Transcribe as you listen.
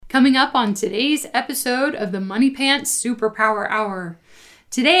Coming up on today's episode of the Money Pants Superpower Hour.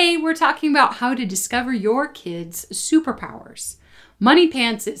 Today, we're talking about how to discover your kids' superpowers. Money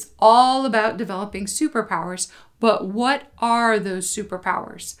Pants is all about developing superpowers, but what are those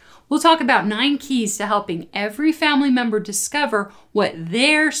superpowers? We'll talk about 9 keys to helping every family member discover what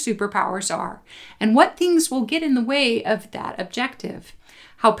their superpowers are and what things will get in the way of that objective.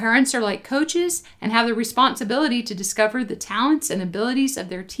 How parents are like coaches and have the responsibility to discover the talents and abilities of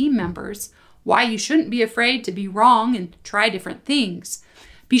their team members. Why you shouldn't be afraid to be wrong and try different things.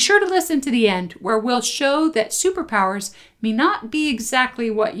 Be sure to listen to the end, where we'll show that superpowers may not be exactly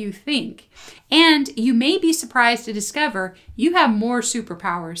what you think. And you may be surprised to discover you have more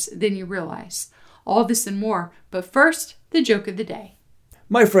superpowers than you realize. All this and more, but first, the joke of the day.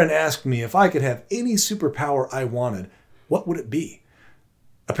 My friend asked me if I could have any superpower I wanted, what would it be?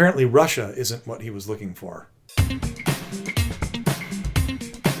 Apparently Russia isn't what he was looking for.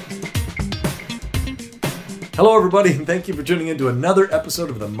 Hello everybody, and thank you for tuning in to another episode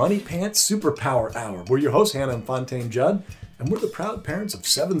of the Money Pants Superpower Hour. We're your hosts, Hannah and Fontaine Judd, and we're the proud parents of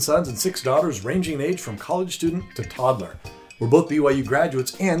 7 sons and 6 daughters ranging in age from college student to toddler. We're both BYU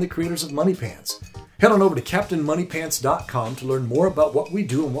graduates and the creators of Money Pants. Head on over to CaptainMoneyPants.com to learn more about what we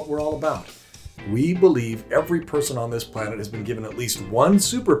do and what we're all about. We believe every person on this planet has been given at least one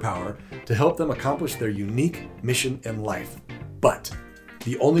superpower to help them accomplish their unique mission in life. But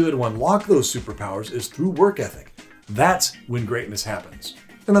the only way to unlock those superpowers is through work ethic. That's when greatness happens.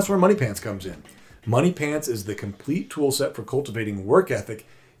 And that's where Money Pants comes in. Money Pants is the complete tool set for cultivating work ethic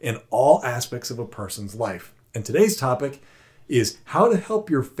in all aspects of a person's life. And today's topic is how to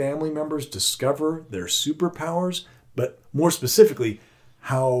help your family members discover their superpowers, but more specifically,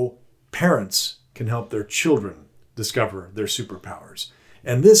 how parents can help their children discover their superpowers.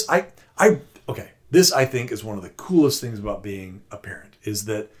 And this, I think is one of the coolest things about being a parent, is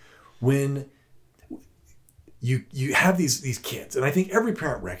that when you have these kids, and I think every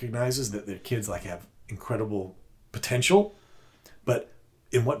parent recognizes that their kids have incredible potential, but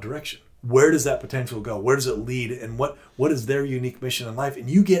in what direction? Where does that potential go? Where does it lead? And what is their unique mission in life? And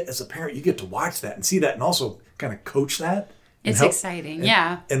you get, as a parent, you get to watch that and see that and also kind of coach that. It's exciting,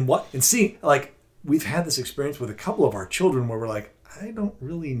 yeah. And see, we've had this experience with a couple of our children where we're like, I don't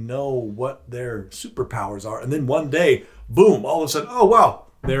really know what their superpowers are. And then one day, boom, all of a sudden, oh, wow,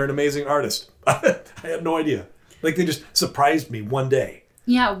 they're an amazing artist. I had no idea. They just surprised me one day.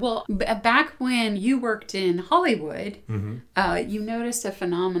 Yeah, well, back when you worked in Hollywood, you noticed a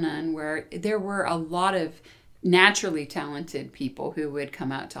phenomenon where there were a lot of naturally talented people who would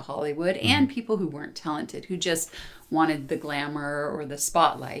come out to Hollywood and people who weren't talented, who just wanted the glamour or the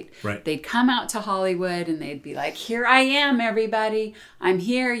spotlight. Right. They'd come out to Hollywood and they'd be like, here I am, everybody. I'm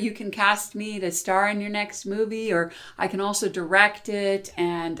here. You can cast me to star in your next movie, or I can also direct it,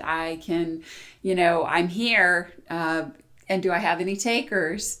 and I can, I'm here. And do I have any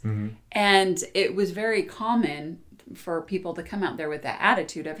takers? And it was very common for people to come out there with that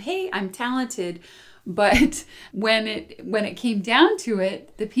attitude of, hey, I'm talented. But when it came down to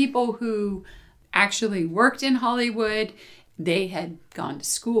it, the people who actually worked in Hollywood, they had gone to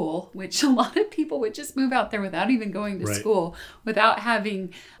school, which a lot of people would just move out there without even going to school, without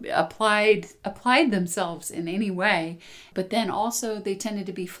having applied themselves in any way. But then also they tended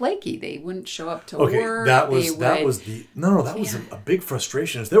to be flaky. They wouldn't show up to work. That was a big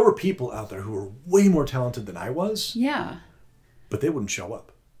frustration. Is there were people out there who were way more talented than I was. Yeah. But they wouldn't show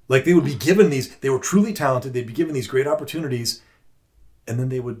up. They would be given they were truly talented. They'd be given these great opportunities, and then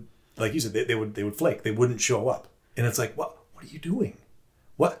they would, like you said, they would flake. They wouldn't show up. And it's like, what are you doing?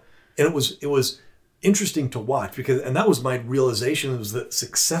 What? And it was interesting to watch, and that was my realization, was that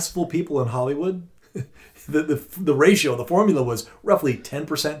successful people in Hollywood, the ratio, the formula was roughly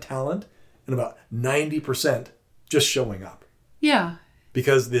 10% talent and about 90% just showing up. Yeah.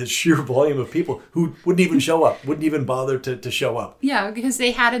 Because the sheer volume of people who wouldn't even show up, wouldn't even bother to show up. Yeah, because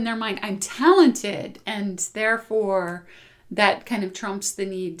they had in their mind, I'm talented, and therefore that kind of trumps the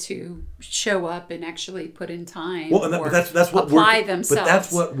need to show up and actually put in time. Well, and that's what apply themselves. But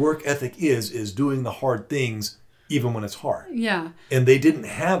that's what work ethic is doing the hard things even when it's hard. Yeah. And they didn't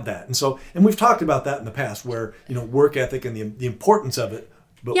have that. And we've talked about that in the past, where, work ethic and the importance of it.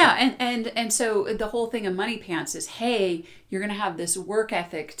 But and so the whole thing of Money Pants is, hey, you're going to have this work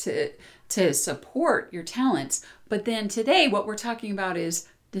ethic to support your talents. But then today, what we're talking about is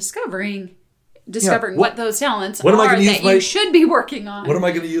discovering discovering what those talents what am I are gonna use that you should be working on. What am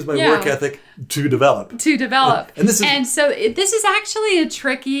I going to use my work ethic to develop? And so this is actually a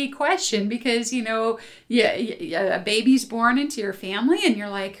tricky question because, a baby's born into your family and you're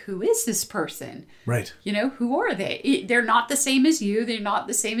like, who is this person? Right. Who are they? They're not the same as you. They're not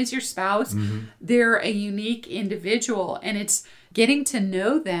the same as your spouse. Mm-hmm. They're a unique individual, and it's getting to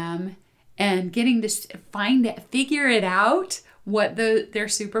know them and getting to figure it out what their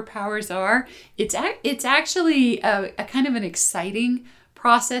superpowers are. It's actually a kind of an exciting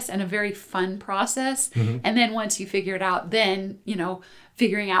process and a very fun process. Mm-hmm. And then once you figure it out, then,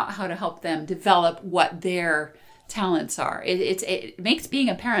 figuring out how to help them develop what their talents are. It makes being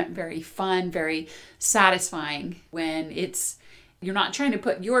a parent very fun, very satisfying when you're not trying to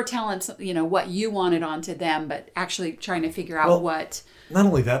put your talents, what you wanted onto them, but actually trying to figure out what. Not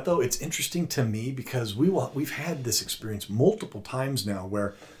only that, though, it's interesting to me because we've had this experience multiple times now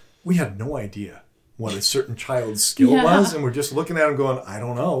where we had no idea what a certain child's skill was, and we're just looking at them going, I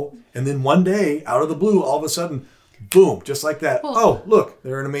don't know. And then one day, out of the blue, all of a sudden, boom, just like that. Oh, look,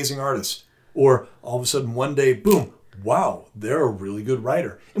 they're an amazing artist. Or all of a sudden, one day, boom, wow, they're a really good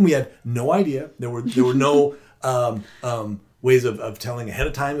writer. And we had no idea. There were no ways of telling ahead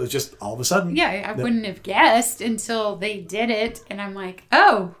of time. It was just all of a sudden. Yeah, I wouldn't have guessed until they did it. And I'm like,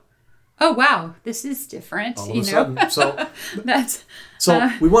 oh, wow, this is different. All of a sudden.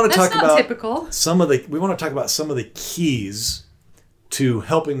 So we want to talk about typical. We want to talk about some of the keys to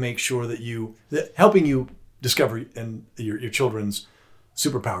helping make sure helping you discover your children's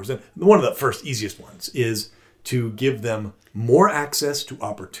superpowers. And one of the first easiest ones is to give them more access to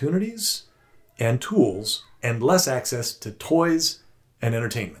opportunities and tools and less access to toys and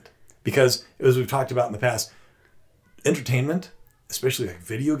entertainment. Because as we've talked about in the past, entertainment, especially like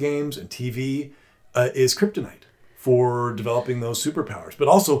video games and TV, is kryptonite for developing those superpowers. But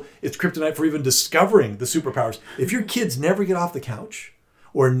also it's kryptonite for even discovering the superpowers. If your kids never get off the couch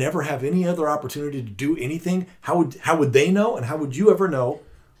or never have any other opportunity to do anything, how would they know, and how would you ever know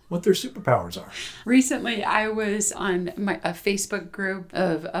what their superpowers are? Recently, I was on a Facebook group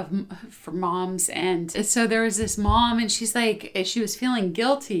for moms, and so there was this mom, and she was feeling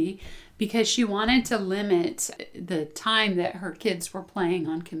guilty because she wanted to limit the time that her kids were playing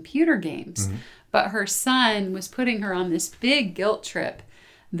on computer games. Mm-hmm. But her son was putting her on this big guilt trip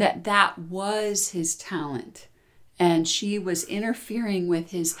that was his talent. And she was interfering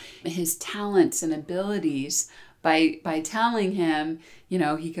with his talents and abilities by telling him,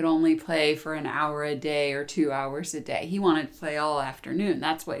 he could only play for an hour a day or 2 hours a day. He wanted to play all afternoon.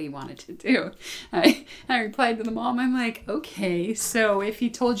 That's what he wanted to do. I replied to the mom, I'm like, okay, so if he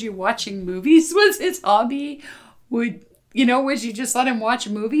told you watching movies was his hobby, would you just let him watch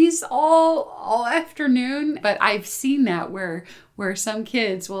movies all afternoon? But I've seen that where some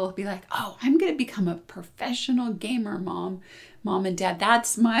kids will be like, oh, I'm going to become a professional gamer, mom and dad.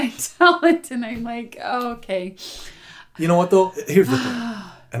 That's my talent. And I'm like, oh, okay. You know what though? Here's the thing.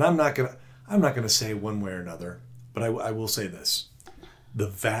 And I'm not gonna say one way or another, but I will say this. The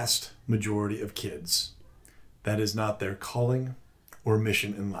vast majority of kids, that is not their calling or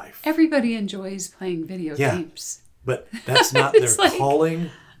mission in life. Everybody enjoys playing video games. But that's not their calling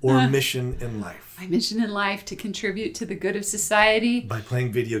or mission in life. My mission in life to contribute to the good of society by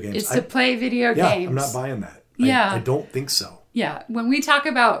playing video games. Is to play video games. I'm not buying that. Yeah. I don't think so. Yeah. When we talk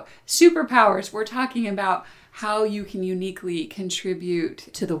about superpowers, we're talking about how you can uniquely contribute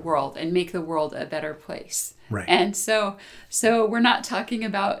to the world and make the world a better place. Right. And so we're not talking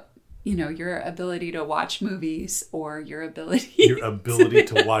about, your ability to watch movies or your ability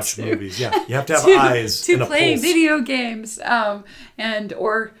to watch movies. Yeah. You have to have eyes to and a play pulse. video games and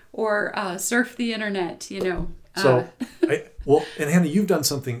or surf the internet, So, and Hannah, you've done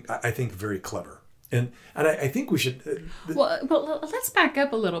something I think very clever. And I think we should... Well, let's back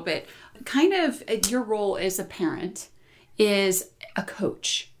up a little bit. Kind of your role as a parent is a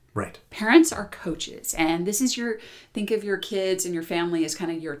coach. Right. Parents are coaches. And this is think of your kids and your family as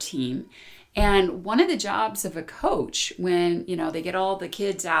kind of your team. And one of the jobs of a coach when, they get all the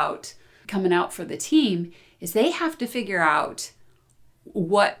kids coming out for the team is they have to figure out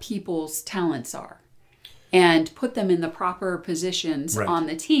what people's talents are and put them in the proper positions on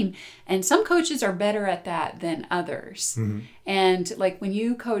the team. And some coaches are better at that than others. Mm-hmm. And like when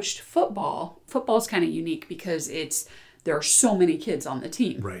you coached football's kind of unique because there are so many kids on the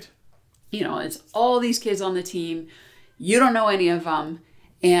team. Right. It's all these kids on the team. You don't know any of them.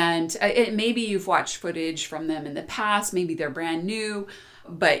 And maybe you've watched footage from them in the past. Maybe they're brand new.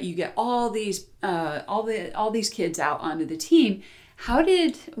 But you get all these kids out onto the team. What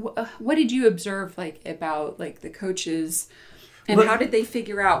did you observe about the coaches And how did they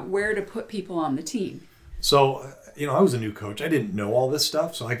figure out where to put people on the team? So, I was a new coach. I didn't know all this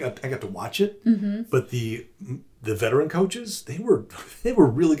stuff, so I got to watch it. Mm-hmm. But the veteran coaches, they were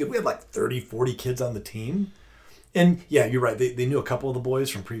really good. We had like 30, 40 kids on the team. And yeah, you're right. They knew a couple of the boys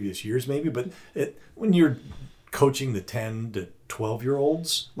from previous years maybe, but when you're coaching the 10 to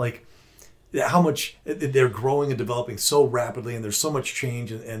 12-year-olds, like how much they're growing and developing so rapidly, and there's so much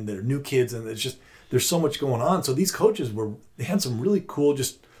change, and they're new kids, and it's just there's so much going on. So these coaches they had some really cool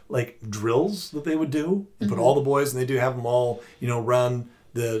just like drills that they would do and put all the boys, and they do have them all, run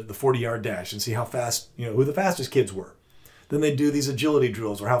the 40-yard dash and see how fast, who the fastest kids were. Then they do these agility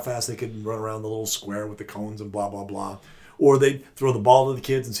drills, or how fast they could run around the little square with the cones and blah, blah, blah. Or they'd throw the ball to the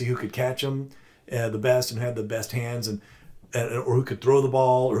kids and see who could catch them the best and had the best hands, and or who could throw the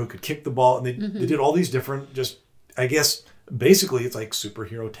ball, or who could kick the ball. And they did all these different, just, I guess, basically it's like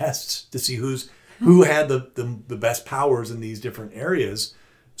superhero tests to see who had the best powers in these different areas,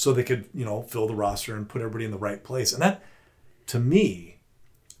 so they could, fill the roster and put everybody in the right place. And that, to me,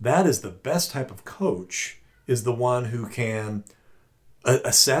 that is the best type of coach, is the one who can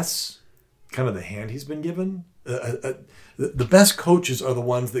assess kind of the hand he's been given. The best coaches are the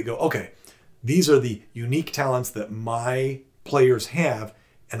ones that go, okay, these are the unique talents that my players have,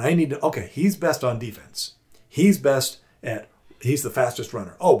 and I need to, okay, he's best on defense. He's the fastest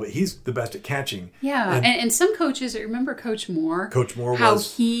runner. Oh, but he's the best at catching. Yeah, and some coaches, remember Coach Moore? Coach Moore how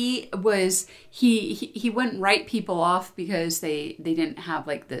was... he wouldn't write people off because they didn't have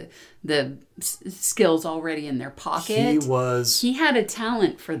like the skills already in their pocket. He had a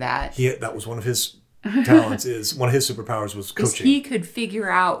talent for that. That was one of his talents. One of his superpowers was coaching. He could figure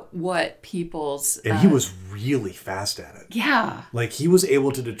out what people's... And he was really fast at it. Yeah. Like he was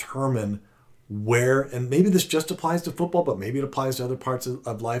able to determine where, and maybe this just applies to football, but maybe it applies to other parts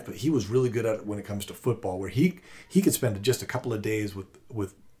of life, but he was really good at it when it comes to football, where he could spend just a couple of days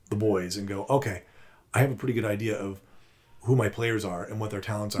with the boys and go, okay, I have a pretty good idea of who my players are and what their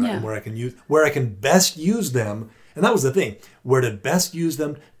talents are, and where I can best use them. And that was the thing, where to best use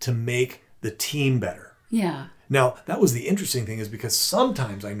them to make the team better. Yeah. Now, that was the interesting thing, is because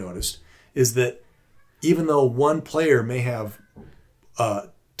sometimes I noticed is that even though one player may have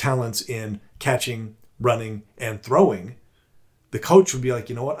talents in catching, running, and throwing, the coach would be like,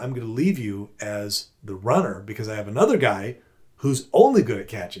 you know what, I'm going to leave you as the runner because I have another guy who's only good at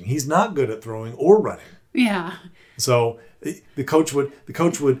catching. He's not good at throwing or running. Yeah. So the coach would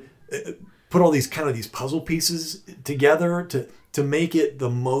put all these these puzzle pieces together to make it the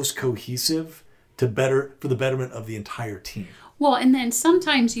most cohesive for the betterment of the entire team. Well, and then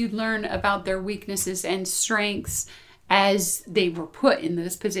sometimes you'd learn about their weaknesses and strengths as they were put in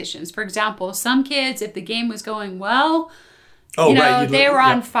those positions. For example, some kids, if the game was going well, they were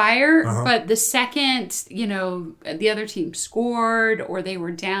on fire, but the second, the other team scored or they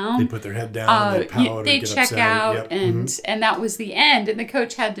were down, they put their head down, and they'd pout, they'd check upset. Out, and that was the end. And the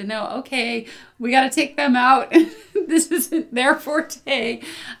coach had to know, okay, we got to take them out. This isn't their forte.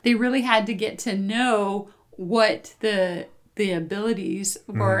 They really had to get to know what the abilities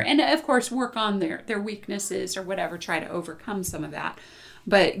were, and of course work on their weaknesses or whatever, try to overcome some of that.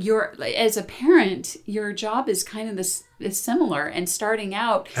 But as a parent, your job is kind of is similar. And starting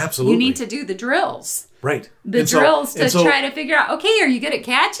out, absolutely, you need to do the drills, right? Drills to try to figure out, okay, are you good at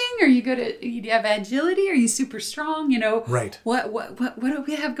catching? Are you good at? Do you have agility? Are you super strong? Right? What do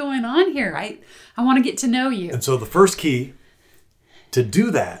we have going on here? I want to get to know you. And so the first key to do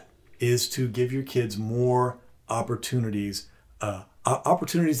that is to give your kids more opportunities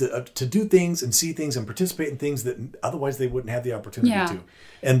to do things and see things and participate in things that otherwise they wouldn't have the opportunity to.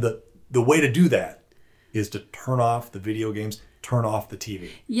 And the way to do that is to turn off the video games, turn off the TV.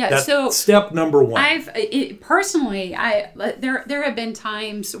 Yeah, that's so step number one. There have been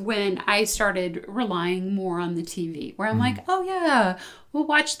times when I started relying more on the TV, where I'm like, oh yeah, we'll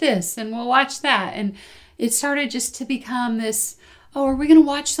watch this and we'll watch that, and it started just to become this. Oh, are we going to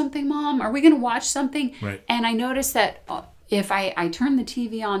watch something, Mom? Are we going to watch something? Right. And I noticed that if I turned the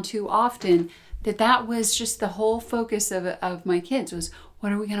TV on too often, that was just the whole focus of my kids was,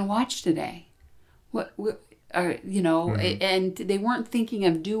 what are we going to watch today? And they weren't thinking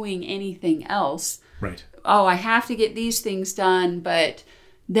of doing anything else. Right. Oh, I have to get these things done, but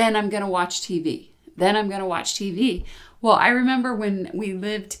then I'm going to watch TV. Well, I remember when we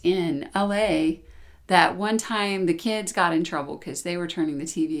lived in LA, that one time the kids got in trouble because they were turning the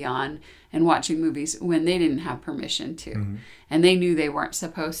TV on and watching movies when they didn't have permission to. And they knew they weren't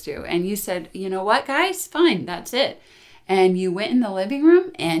supposed to. And you said, you know what, guys? Fine, that's it. And you went in the living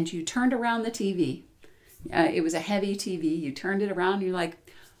room and you turned around the TV. It was a heavy TV. You turned it around and you're like,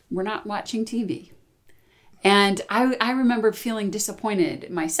 we're not watching TV. And I remember feeling disappointed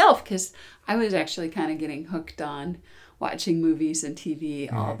myself because I was actually kind of getting hooked on watching movies and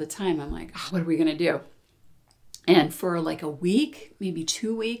TV all the time. I'm like, oh, what are we going to do? And for like a week, maybe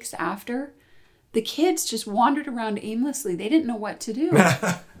 2 weeks after, the kids just wandered around aimlessly. They didn't know what to do.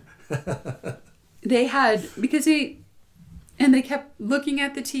 They kept looking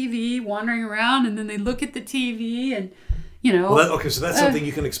at the TV, wandering around, and then they look at the TV and, Well, so that's something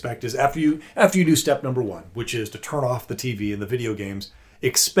you can expect is after you do step number 1, which is to turn off the TV and the video games,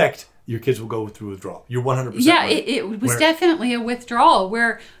 expect your kids will go through withdrawal. You're 100% Yeah, right. it was definitely a withdrawal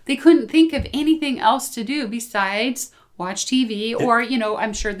where they couldn't think of anything else to do besides watch TV or,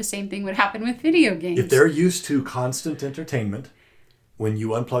 I'm sure the same thing would happen with video games. If they're used to constant entertainment, when you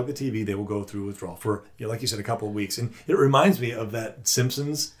unplug the TV, they will go through withdrawal for, like you said, a couple of weeks. And it reminds me of that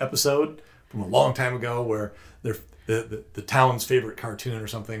Simpsons episode from a long time ago where the town's favorite cartoon or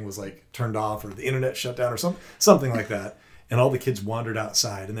something was like turned off or the internet shut down or something like that. And all the kids wandered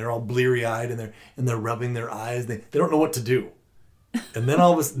outside and they're all bleary-eyed and they're rubbing their eyes. They don't know what to do. And then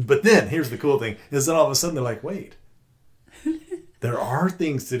but then here's the cool thing is then all of a sudden they're like, wait, there are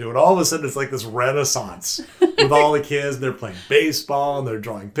things to do. And all of a sudden it's like this renaissance with all the kids. They're playing baseball and they're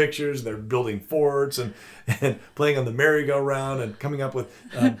drawing pictures. They're building forts and playing on the merry-go-round and coming up with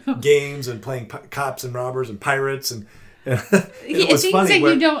games and playing cops and robbers and pirates. And it was things funny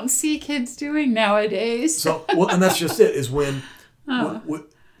that you don't see kids doing nowadays. And that's just it, is when...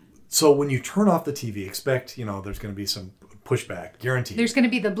 So when you turn off the TV, expect, there's going to be some pushback, guaranteed. There's going to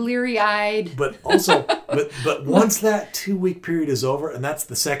be the bleary-eyed. But also, but once that 2-week period is over, and that's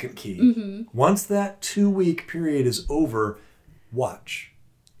the second key, once that 2-week period is over, watch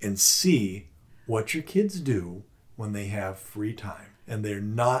and see what your kids do when they have free time and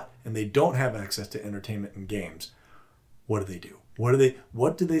they don't have access to entertainment and games. What do they do?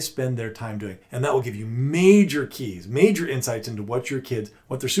 What do they spend their time doing? And that will give you major keys, major insights into what their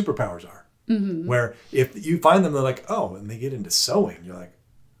superpowers are. Mm-hmm. Where if you find them, they're like, oh, and they get into sewing. You're like,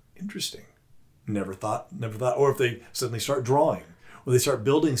 interesting. Never thought. Or if they suddenly start drawing, or they start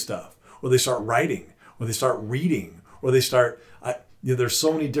building stuff, or they start writing, or they start reading, or they start... there's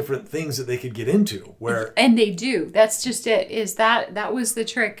so many different things that they could get into and they do. That's just it. Is that was the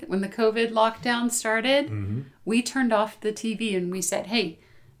trick. When the COVID lockdown started, we turned off the TV and we said, hey,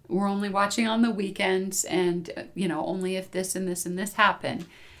 we're only watching on the weekends and, only if this and this and this happen.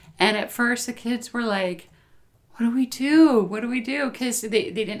 And at first the kids were like, what do we do? What do we do? Because they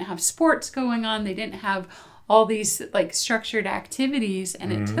didn't have sports going on. They didn't have all these like structured activities.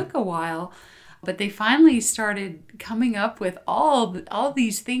 And it took a while. But they finally started coming up with all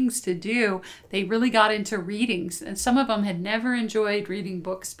these things to do. They really got into readings. And some of them had never enjoyed reading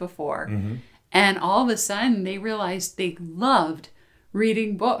books before. Mm-hmm. And all of a sudden, they realized they loved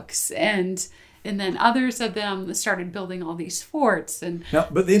reading books. And then others of them started building all these forts and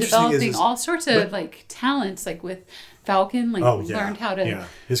but the developing all sorts of like talents. Like with Falcon, learned how to... Yeah,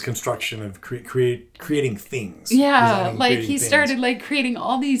 his construction of creating things. Yeah, like he started like creating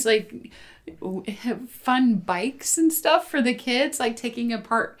all these like... fun bikes and stuff for the kids, like taking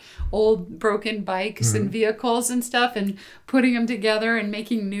apart old broken bikes and vehicles and stuff and putting them together and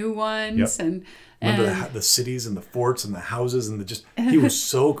making new ones. Yep. Remember the cities and the forts and the houses and he was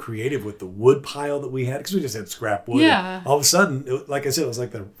so creative with the wood pile that we had because we just had scrap wood. Yeah. All of a sudden, like I said, it was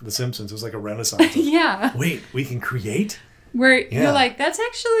like the Simpsons. It was like a renaissance. Yeah. Wait, we can create? Where you're like, that's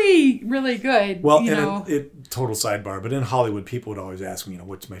actually really good. Well, total sidebar, but in Hollywood, people would always ask me,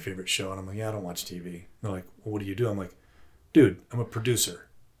 what's my favorite show? And I'm like, I don't watch TV. And they're like, well, what do you do? I'm like, dude, I'm a producer,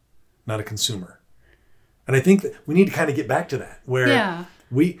 not a consumer. And I think that we need to kind of get back to that, where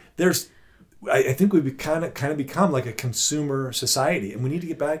I think we've kind of become like a consumer society, and we need to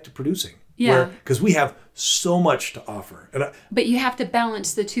get back to producing. Yeah. Because we have so much to offer. But you have to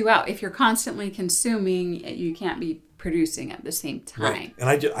balance the two out. If you're constantly consuming, you can't be producing at the same time. Right. And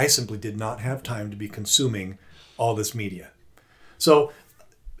I simply did not have time to be consuming all this media. So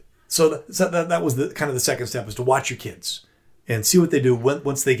that was the kind of the second step, is to watch your kids and see what they do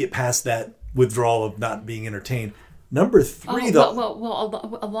once they get past that withdrawal of not being entertained. Number 3, though.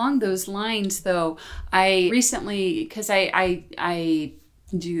 Well, along those lines, though, I recently, because I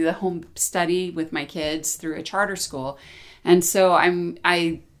do the home study with my kids through a charter school, and so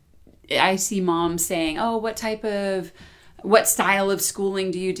I see moms saying, oh, what style of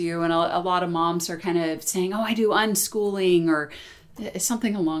schooling do you do? And a lot of moms are kind of saying, oh, I do unschooling or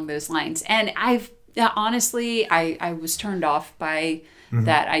something along those lines. And honestly, I was turned off by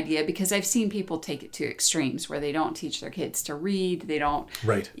that idea, because I've seen people take it to extremes where they don't teach their kids to read. They don't.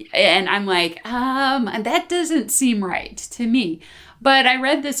 Right. And I'm like, that doesn't seem right to me. But I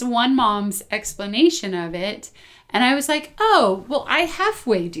read this one mom's explanation of it, and I was like, oh, well, I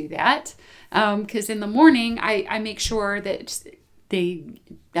halfway do that. Because in the morning, I make sure that they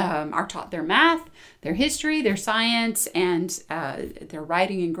are taught their math, their history, their science, and their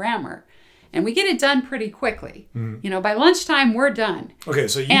writing and grammar. And we get it done pretty quickly. By lunchtime, we're done. Okay,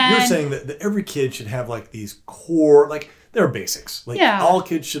 so you're saying that every kid should have like these core, like they're basics. Like all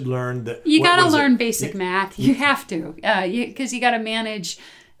kids should learn that. You got to learn basic math. You have to, because you got to manage.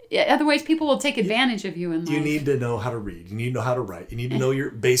 Otherwise, people will take advantage of you in life. You need to know how to read. You need to know how to write. You need to know your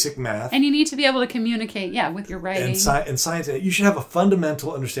basic math. And you need to be able to communicate, with your writing. And science. You should have a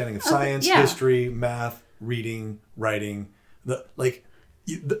fundamental understanding of science, history, math, reading, writing.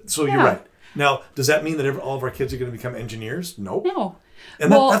 So you're right. Now, does that mean that all of our kids are going to become engineers? Nope. No.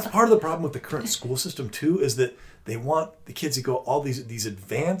 And that's part of the problem with the current school system, too, is that they want the kids to go all these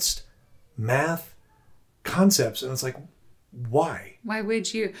advanced math concepts. And it's like, why? Why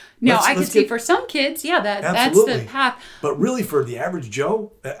would you? No, I can see for some kids, that's the path. But really, for the average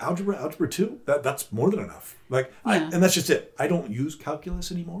Joe, algebra 2, that's more than enough. And that's just it. I don't use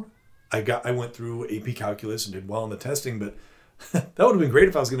calculus anymore. I went through AP calculus and did well in the testing, but that would have been great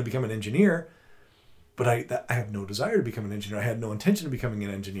if I was going to become an engineer. But I have no desire to become an engineer. I had no intention of becoming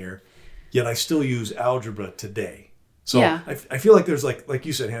an engineer. Yet I still use algebra today. So I feel like there's like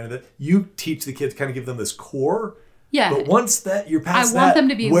you said, Hannah, that you teach the kids, kind of give them this core. Yeah. But once that you're past I want them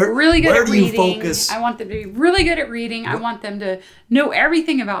to be really good at reading. Focus? I want them to be really good at reading. I want them to know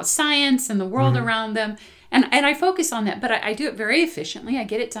everything about science and the world around them. And I focus on that, but I do it very efficiently. I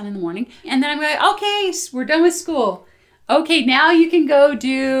get it done in the morning. And then I'm like, okay, we're done with school. Okay, now you can go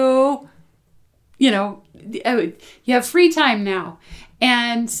do, you have free time now.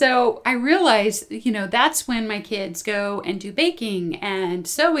 And so I realized, that's when my kids go and do baking and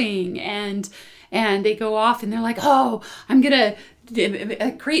sewing and they go off and they're like, oh, I'm going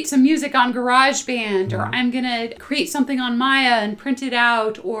to create some music on GarageBand, or I'm going to create something on Maya and print it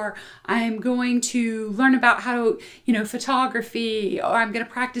out, or I'm going to learn about how, photography, or I'm going to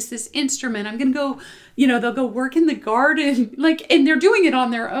practice this instrument. I'm going to go, they'll go work in the garden, and they're doing it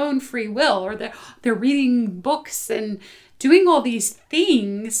on their own free will, or they're reading books and doing all these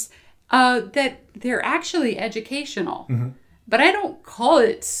things that they're actually educational. But I don't call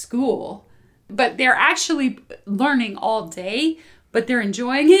it school. But they're actually learning all day, but they're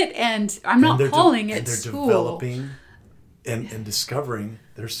enjoying it, and I'm not calling it school. They're developing and discovering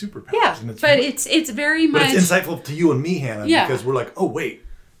their superpowers. Yeah, and it's very much... But it's insightful to you and me, Hannah, because we're like, oh, wait,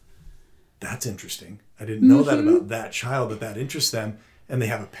 that's interesting. I didn't know that about that child, that interests them, and they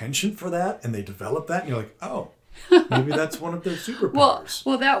have a penchant for that, and they develop that, and you're like, oh, maybe that's one of their superpowers.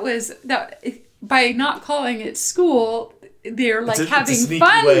 Well, that was... by not calling it school... They're like having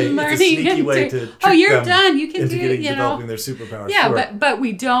fun learning. It's a sneaky way to trick you're them done. You can into do it. Developing their superpowers. Yeah, sure. but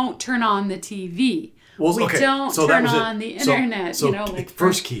we don't turn on the TV. Well, we don't turn on the internet. So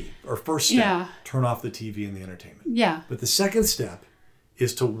first step: turn off the TV and the entertainment. Yeah. But the second step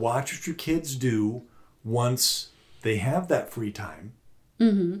is to watch what your kids do once they have that free time.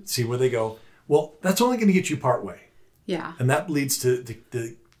 See where they go. Well, that's only going to get you part way. Yeah. And that leads to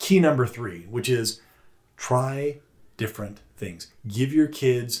the key number 3, which is try different things. Give your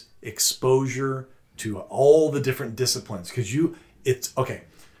kids exposure to all the different disciplines, because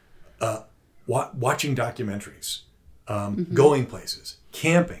watching documentaries, going places,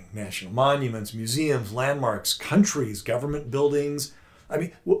 camping, national monuments, museums, landmarks, countries, government buildings. I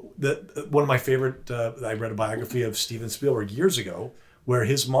mean, one of my favorite, I read a biography of Steven Spielberg years ago, where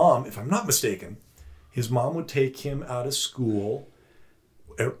his mom, if I'm not mistaken, his mom would take him out of school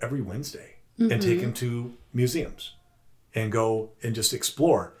every Wednesday and take him to museums and go and just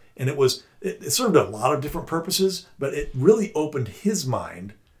explore. And it served a lot of different purposes, but it really opened his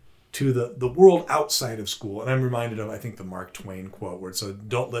mind to the world outside of school. And I'm reminded of, I think, the Mark Twain quote where it said,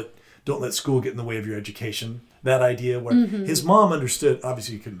 don't let school get in the way of your education. That idea where his mom understood,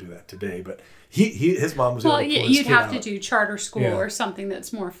 obviously you couldn't do that today, but his mom was able to pull his you'd kid have out. to do charter school or something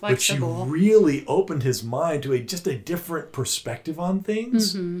that's more flexible. But she really opened his mind to just a different perspective on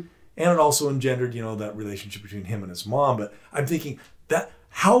things. And it also engendered, that relationship between him and his mom. But I'm thinking that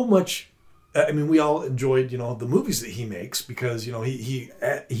how much, we all enjoyed, the movies that he makes because,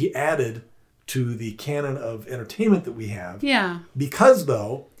 he added to the canon of entertainment that we have. Yeah. Because,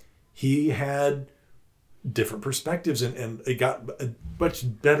 though, he had different perspectives and it got a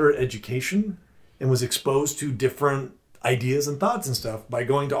much better education and was exposed to different ideas and thoughts and stuff by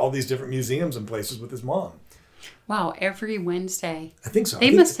going to all these different museums and places with his mom. Wow, every Wednesday. I think so.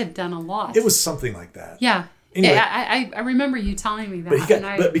 They must have done a lot. It was something like that. Yeah. Anyway, I remember you telling me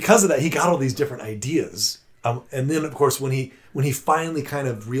that. But because of that, he got all these different ideas. And then, of course, when he finally kind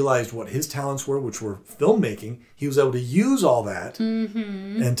of realized what his talents were, which were filmmaking, he was able to use all that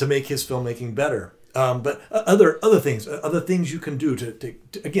and to make his filmmaking better. But other things you can do to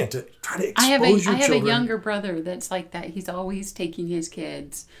try to expose your children. I have a younger brother that's like that. He's always taking his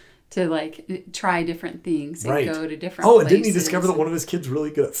kids to like try different things and go to different places. And didn't he discover that one of his kids really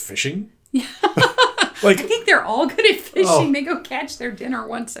good at fishing? Yeah. I think they're all good at fishing. They go catch their dinner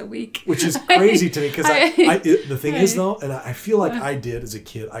once a week. Which is crazy to me because the thing is though, and I feel like I did as a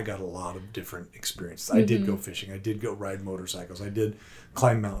kid, I got a lot of different experiences. I did go fishing. I did go ride motorcycles. I did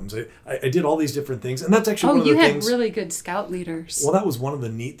climb mountains. I did all these different things. And that's actually one of the things. Oh, you had really good scout leaders. Well, that was one of the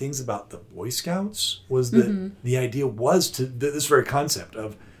neat things about the Boy Scouts was that the idea was to this very concept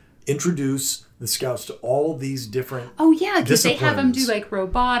of introduce the Scouts to all these different because they have them do like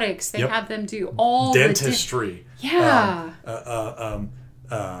robotics. They have them do all dentistry.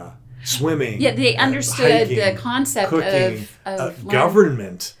 Swimming. Yeah, they understood hiking, the concept cooking, of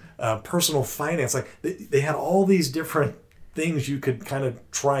government, personal finance. Like they had all these different things you could kind of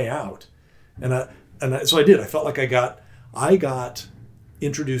try out, so I did. I felt like I got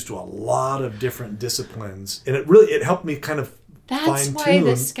introduced to a lot of different disciplines, and it helped me kind of. That's why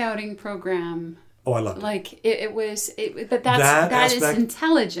the scouting program. Oh, I loved it. Like but that is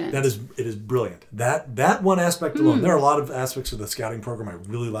intelligent. It is brilliant. That one aspect alone. There are a lot of aspects of the scouting program I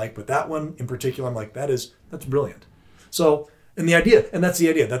really like, but that one in particular, I'm like, that's brilliant. So, that's the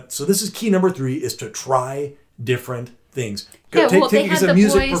idea. So this is key number 3 is to try different things. They had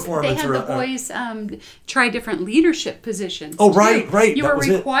the boys try different leadership positions. Oh, right. You were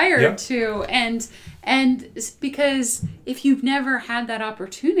required to, and because if you've never had that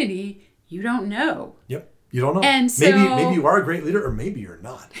opportunity, you don't know. Yep, you don't know. And so, maybe you are a great leader, or maybe you're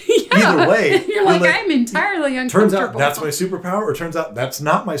not. Either way, you're like I'm entirely uncomfortable. Turns out that's my superpower, or turns out that's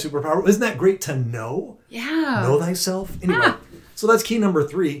not my superpower. Isn't that great to know? Yeah. Know thyself. Anyway, so that's key number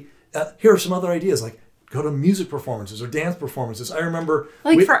 3. Here are some other ideas like. Go to music performances or dance performances. I remember...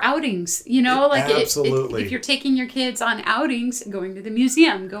 for outings, absolutely. If you're taking your kids on outings, going to the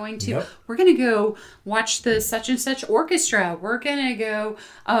museum, we're going to go watch the such and such orchestra. We're going to go...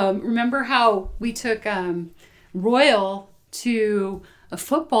 remember how we took Royal to a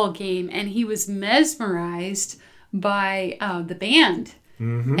football game and he was mesmerized by the band.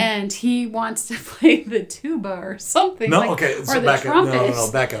 Mm-hmm. And he wants to play the tuba or something. Or the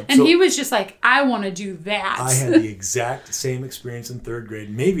trumpet. Back up. And he was just like, I want to do that. I had the exact same experience in 3rd grade.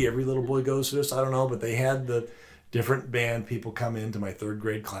 Maybe every little boy goes through this. I don't know. But they had the different band people come into my 3rd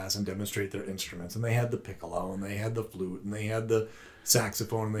grade class and demonstrate their instruments. And they had the piccolo and they had the flute and they had the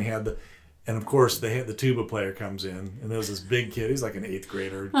saxophone and they had and of course they had the tuba player comes in. And there was this big kid. He's like an 8th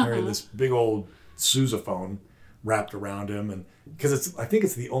grader. Carrying this big old sousaphone wrapped around him, and because I think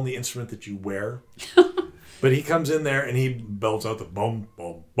it's the only instrument that you wear. But he comes in there and he belts out the boom,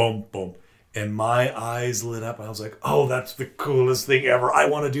 boom, boom, boom, and my eyes lit up. I was like, "Oh, that's the coolest thing ever! I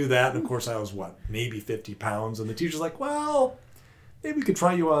want to do that." And of course, I was maybe 50 pounds, and the teacher's like, "Well, maybe we could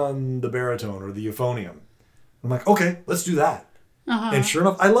try you on the baritone or the euphonium." I'm like, "Okay, let's do that." And sure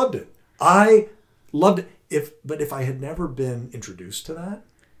enough, I loved it. I loved it. If I had never been introduced to that,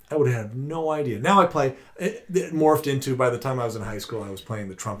 I would have no idea. Now I play, it morphed into, by the time I was in high school, I was playing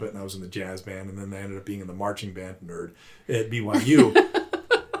the trumpet and I was in the jazz band, and then I ended up being in the marching band, nerd, at BYU.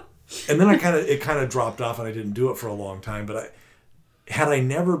 And then it kind of dropped off and I didn't do it for a long time. But had I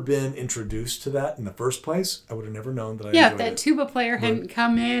never been introduced to that in the first place, I would have never known that I enjoyed it. Yeah, if that tuba player hadn't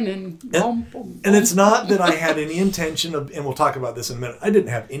come in and boom, boom. And it's not that I had any intention of, and we'll talk about this in a minute, I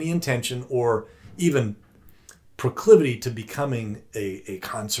didn't have any intention or even proclivity to becoming a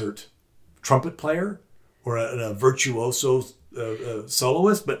concert trumpet player or a virtuoso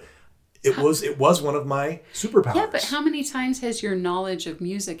soloist, but it was one of my superpowers. Yeah, but how many times has your knowledge of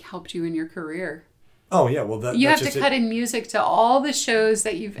music helped you in your career? Oh yeah, well you have to cut in music to all the shows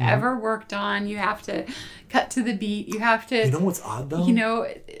that you've ever worked on. You have to cut to the beat. You have to. You know what's odd though?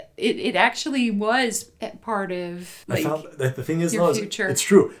 It actually was part of I found that the thing is your though, future. It's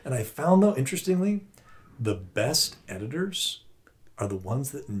true, and I found though interestingly, the best editors are the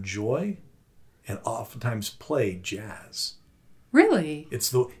ones that enjoy and oftentimes play jazz. Really? It's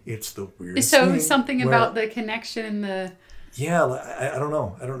the weirdest thing. So something about the connection and the... Yeah, I don't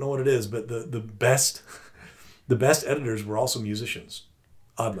know. I don't know what it is, but the best editors were also musicians,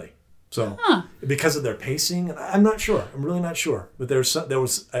 oddly. So because of their pacing, I'm not sure. I'm really not sure. But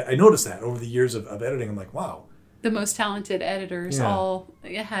I noticed that over the years of editing. I'm like, wow, the most talented editors all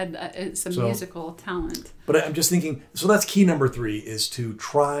had some musical talent. But I'm just thinking, so that's key number 3 is to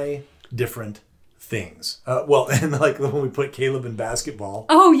try different things. And like when we put Caleb in basketball.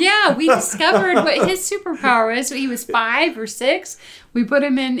 Oh yeah, we discovered what his superpower is. He was 5 or 6. We put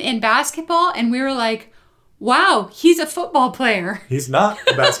him in basketball, and we were like, wow, he's a football player. He's not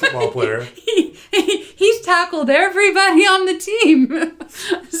a basketball player. He's tackled everybody on the team.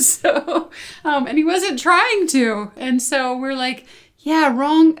 And he wasn't trying to. And so we're like, yeah,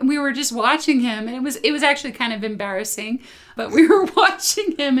 wrong. We were just watching him, and it was actually kind of embarrassing, but we were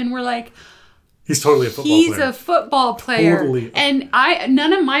watching him and we're like, he's totally a football player. He's a football player. Totally. And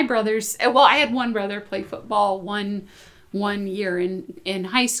none of my brothers, well, I had one brother play football one year in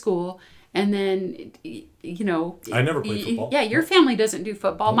high school. And then, I never played football. Yeah, your family doesn't do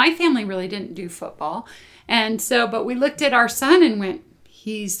football. My family really didn't do football. And so, but we looked at our son and went,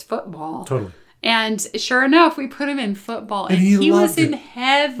 he's football. Totally. And sure enough, we put him in football. And he was loved in it.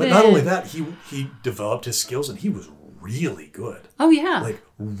 heaven. But not only that, he developed his skills, and he was really good. Oh, yeah. Like,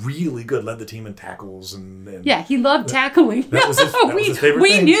 really good. Led the team in tackles. And yeah, he loved tackling. That was his favorite thing.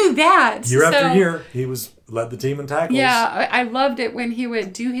 We knew that. Year after year, he led the team in tackles. Yeah, I loved it when he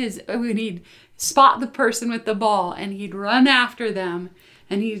would when he'd spot the person with the ball, and he'd run after them,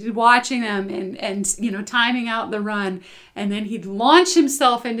 and he'd be watching them and timing out the run, and then he'd launch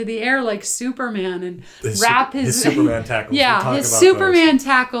himself into the air like Superman and wrap his Superman tackles. Yeah, his Superman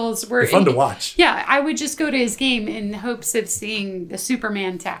tackles were fun to watch. Yeah, I would just go to his game in hopes of seeing the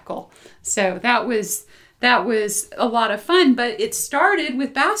Superman tackle. So that was a lot of fun, but it started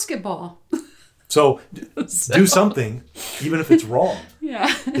with basketball. So do something, even if it's wrong. Yeah.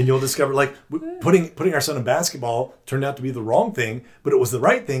 And you'll discover, like, putting our son in basketball turned out to be the wrong thing, but it was the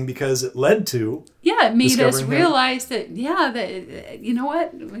right thing because it led to it made us realize that you know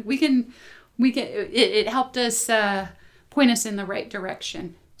what, we can it helped us point us in the right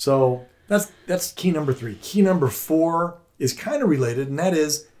direction. So that's key number 3. Key number 4 is kind of related, and that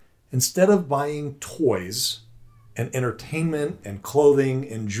is, instead of buying toys and entertainment and clothing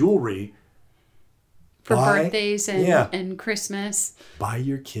and jewelry for birthdays and Christmas, buy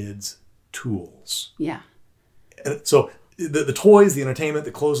your kids tools. Yeah. And so the toys, the entertainment,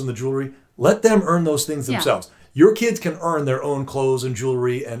 the clothes, and the jewelry, let them earn those things themselves. Yeah. Your kids can earn their own clothes and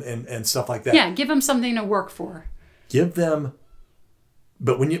jewelry and stuff like that. Yeah, give them something to work for. Give them,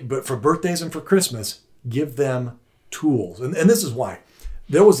 but for birthdays and for Christmas, give them tools. And this is why.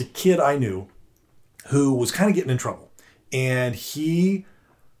 There was a kid I knew who was kind of getting in trouble, and he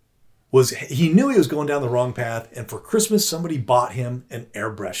knew he was going down the wrong path, and for Christmas somebody bought him an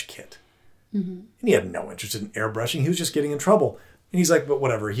airbrush kit. Mm-hmm. And he had no interest in airbrushing. He was just getting in trouble. And he's like, but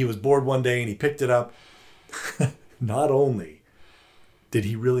whatever. He was bored one day and he picked it up. Not only did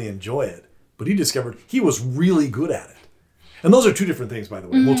he really enjoy it, but he discovered he was really good at it. And those are two different things, by the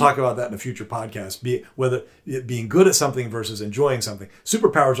way. Mm-hmm. We'll talk about that in a future podcast, whether being good at something versus enjoying something.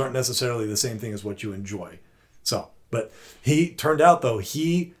 Superpowers aren't necessarily the same thing as what you enjoy. But he turned out, though,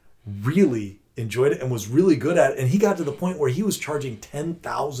 he really enjoyed it and was really good at it. And he got to the point where he was charging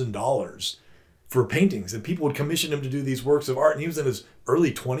 $10,000 for paintings. And people would commission him to do these works of art. And he was in his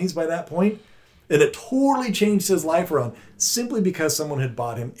early 20s by that point. And it totally changed his life around simply because someone had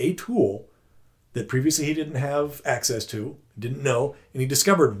bought him a tool that previously he didn't have access to, didn't know. And he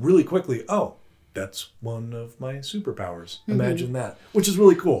discovered really quickly, oh, that's one of my superpowers. Mm-hmm. Imagine that, which is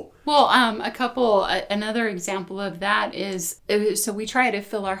really cool. Well, another example of that is, so we try to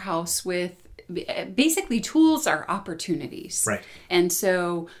fill our house with, basically tools are opportunities. Right. And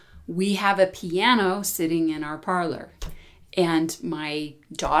so we have a piano sitting in our parlor. And my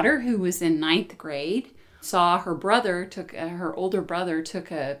daughter, who was in 9th grade, saw her older brother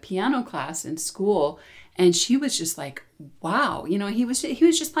took a piano class in school. And she was just like, wow, he was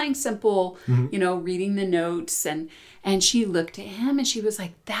just playing simple, mm-hmm. Reading the notes. And she looked at him and she was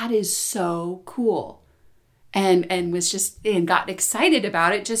like, that is so cool. And got excited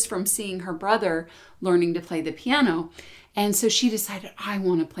about it just from seeing her brother learning to play the piano. And so she decided, I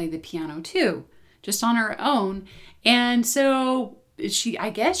want to play the piano too, just on her own. And so she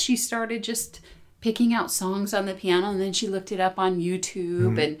started just picking out songs on the piano, and then she looked it up on YouTube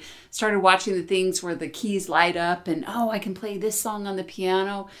mm-hmm. and started watching the things where the keys light up and, I can play this song on the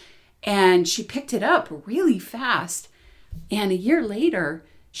piano. And she picked it up really fast. And a year later,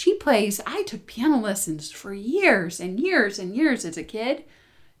 I took piano lessons for years and years and years as a kid.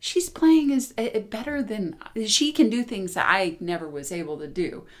 She's playing better than, she can do things that I never was able to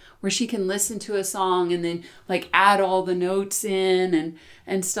do, where she can listen to a song and then like add all the notes in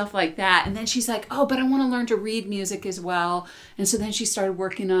and stuff like that. And then she's like, but I want to learn to read music as well. And so then she started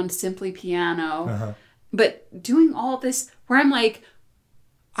working on Simply Piano. Uh-huh. but doing all this where I'm like,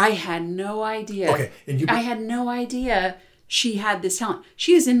 I had no idea. Okay, and I had no idea she had this talent.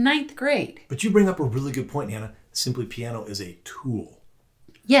 She is in 9th grade. But you bring up a really good point, Hannah. Simply Piano is a tool.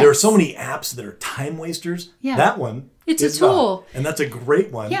 Yes. There are so many apps that are time wasters. Yeah. That one It's is a tool. not. And that's a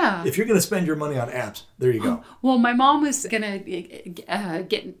great one. Yeah. If you're going to spend your money on apps, there you go. Well, my mom was going to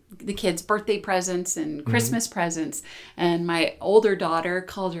get the kids birthday presents and Christmas presents. And my older daughter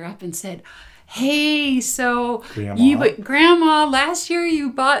called her up and said, hey, so Grandma, last year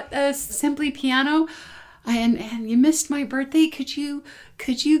you bought a Simply Piano and you missed my birthday. Could you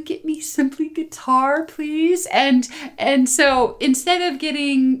get me Simply Guitar, please? And so instead of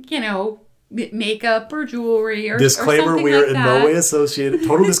getting, makeup or jewelry or disclaimer, something we are like in that. no way associated.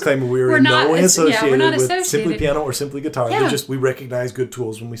 Total disclaimer, we are in no way associated with associated. Simply Piano or Simply Guitar. Yeah. They're just, we recognize good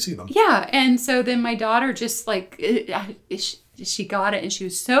tools when we see them. Yeah, and so then my daughter just she got it and she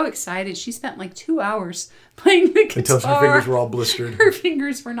was so excited. She spent like 2 hours playing the guitar. Until her fingers were all blistered. Her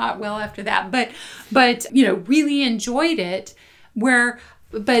fingers were not well after that, but really enjoyed it.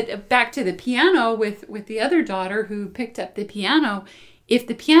 But back to the piano with the other daughter who picked up the piano. If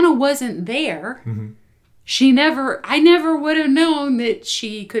the piano wasn't there, I never would have known that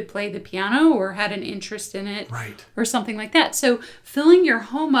she could play the piano or had an interest in it, right, or something like that. So filling your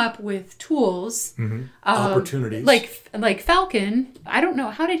home up with tools, opportunities, like Falcon. I don't know,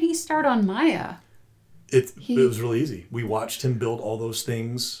 how did he start on Maya? It was really easy. We watched him build all those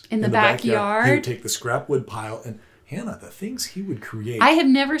things in the backyard. He would take the scrap wood pile and Hannah, the things he would create. I have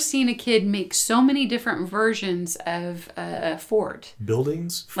never seen a kid make so many different versions of a fort.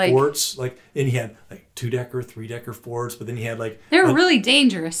 Buildings, forts, and he had 2-decker, 3-decker forts, but then he had they're really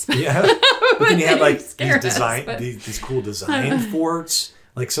dangerous. Yeah. But then he had these cool design forts.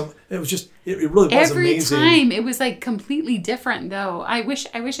 It was just, it really was amazing. Every time it was completely different though. I wish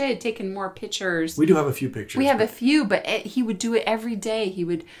I had taken more pictures. We do have a few pictures. We have a few, but he would do it every day. He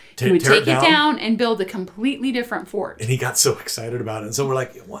would take it down and build a completely different fort. And he got so excited about it. And so we're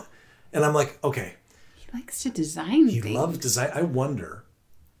like, what? And I'm like, okay. He likes to design things. He loves design. I wonder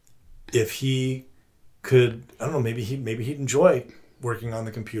if he could, I don't know, maybe he'd enjoy working on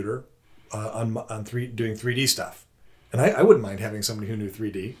the computer doing 3D stuff. And I wouldn't mind having somebody who knew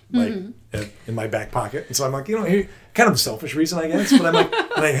 3D, in my back pocket. And so I'm like, here, kind of a selfish reason, I guess. But I'm like,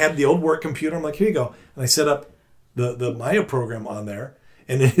 and I had the old work computer. I'm like, here you go. And I set up the Maya program on there.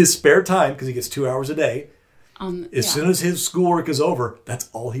 And in his spare time, because he gets 2 hours a day, as soon as his schoolwork is over, that's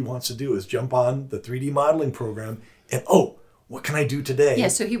all he wants to do is jump on the 3D modeling program. And, what can I do today? Yeah,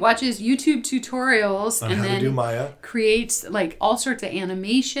 so he watches YouTube tutorials on and how then to do Maya. Creates all sorts of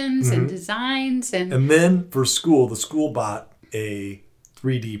animations and designs. And then for school, the school bought a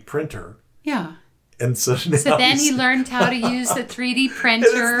 3D printer. Yeah. And so then he learned how to use the 3D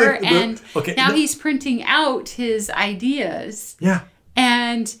printer now he's printing out his ideas. Yeah.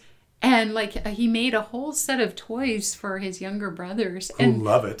 And he made a whole set of toys for his younger brothers. Who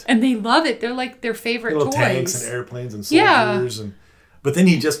love it. And they love it. They're their favorite little toys. Tanks and airplanes and soldiers. Yeah. But then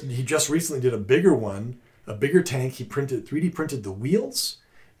he just recently did a bigger one, a bigger tank. He 3D printed the wheels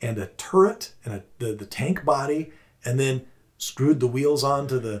and a turret and the tank body, and then screwed the wheels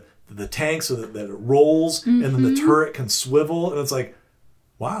onto the tank so that it rolls, and then the turret can swivel. And it's like,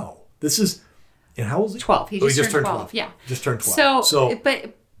 wow, this is... And how old is he? 12. He just turned 12. Yeah. Just turned 12. So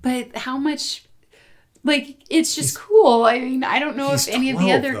but how much... it's just cool. I mean, I don't know if any of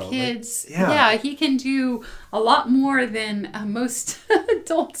the other kids... he can do a lot more than most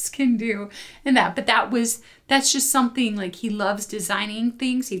adults can do in that. But that's just something, he loves designing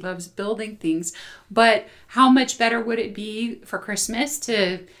things. He loves building things. But how much better would it be for Christmas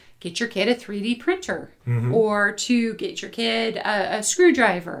to get your kid a 3D printer? Or to get your kid a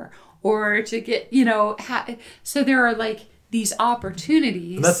screwdriver? Or to get, so there are these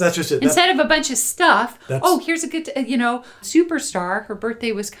opportunities. And that's just it. Instead of a bunch of stuff. Here's a good, Superstar, her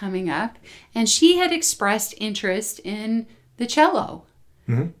birthday was coming up, and she had expressed interest in the cello.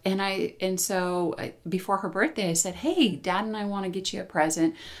 And so before her birthday, I said, hey, Dad and I want to get you a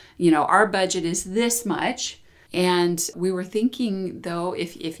present. Our budget is this much. And we were thinking, though,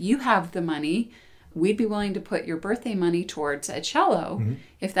 if you have the money, we'd be willing to put your birthday money towards a cello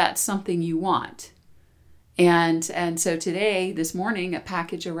if that's something you want. And so this morning, a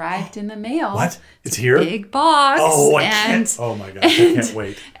package arrived in the mail. What? It's here? Big box. Oh, can't. Oh my gosh, I can't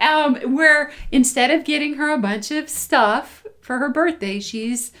wait. Where instead of getting her a bunch of stuff for her birthday,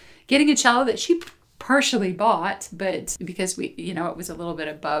 she's getting a cello that she partially bought, but because it was a little bit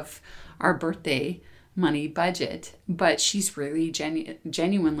above our birthday money budget, but she's really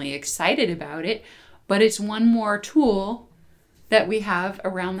genuinely excited about it. But it's one more tool that we have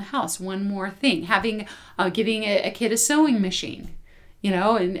around the house. One more thing, giving a kid a sewing machine,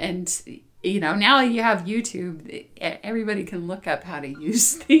 and now you have YouTube. Everybody can look up how to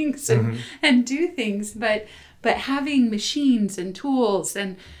use things and do things, but having machines and tools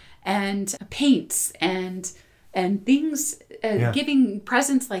and paints and things, giving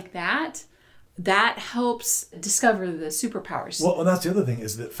presents like that helps discover the superpowers. Well, and that's the other thing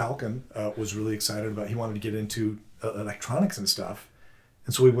is that Falcon was really excited about. He wanted to get into electronics and stuff,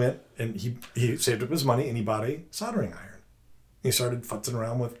 and so we went and he saved up his money and he bought a soldering iron. He started futzing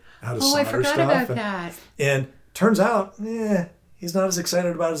around with how to solder stuff. Oh, I forgot about that. And turns out, he's not as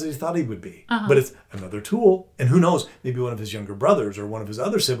excited about it as he thought he would be. But it's another tool, and who knows? Maybe one of his younger brothers or one of his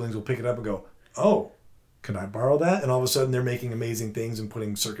other siblings will pick it up and go, "Oh, can I borrow that?" And all of a sudden they're making amazing things and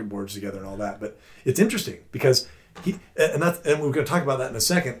putting circuit boards together and all that. But it's interesting because and we're going to talk about that in a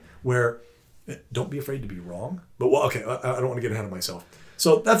second, where don't be afraid to be wrong. But I don't want to get ahead of myself.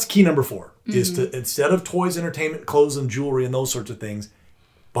 So that's key number 4 is to, instead of toys, entertainment, clothes, and jewelry and those sorts of things,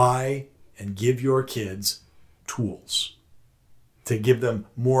 buy and give your kids tools to give them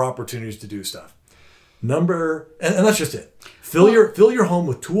more opportunities to do stuff. And that's just it. Fill your home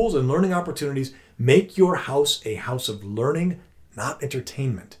with tools and learning opportunities. Make your house a house of learning, not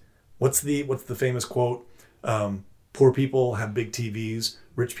entertainment. What's the famous quote? Poor people have big TVs,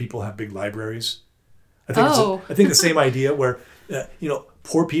 rich people have big libraries. I think the same idea where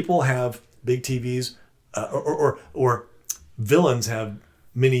poor people have big TVs, or villains have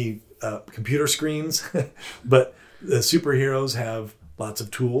many computer screens, but the superheroes have lots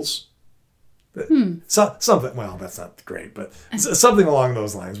of tools. Something, well, that's not great, but something along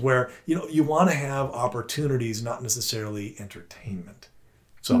those lines where, you want to have opportunities, not necessarily entertainment.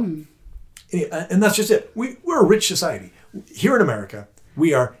 So, and that's just it. We're a rich society. Here in America,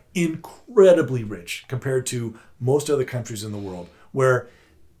 we are incredibly rich compared to most other countries in the world, where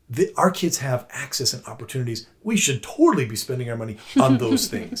our kids have access and opportunities. We should totally be spending our money on those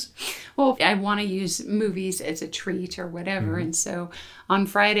things. Well, I want to use movies as a treat or whatever. And so on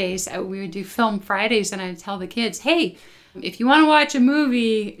Fridays, we would do Film Fridays, and I'd tell the kids, hey, if you want to watch a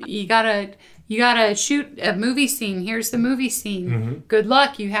movie, you gotta shoot a movie scene. Here's the movie scene. Good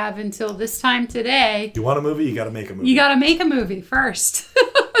luck. You have until this time today. You want a movie? You got to make a movie. You got to make a movie first.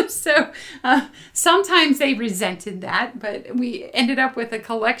 So sometimes they resented that, but we ended up with a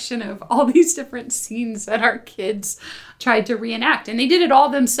collection of all these different scenes that our kids tried to reenact. And they did it all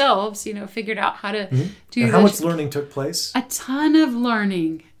themselves, figured out how to do and how much learning took place? A ton of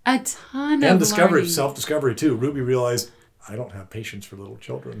learning. And discovery, self-discovery too. Ruby realized, I don't have patience for little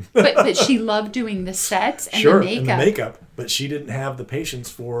children. but she loved doing the sets and the makeup. And the makeup, but she didn't have the patience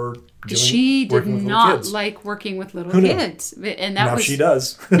for she did not like working with little kids. And that now she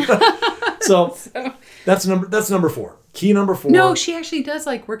does. so that's number 4. Key number 4. No, she actually does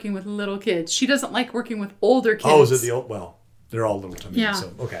like working with little kids. She doesn't like working with older kids. Oh, is it the old? Well, they're all little to me. Yeah.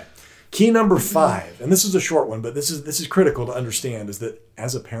 So, okay. Key number 5, and this is a short one, but this is critical to understand, is that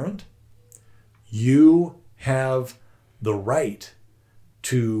as a parent, you have the right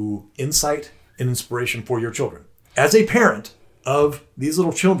to insight and inspiration for your children. As a parent of these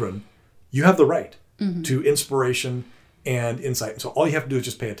little children, you have the right to inspiration and insight. And so all you have to do is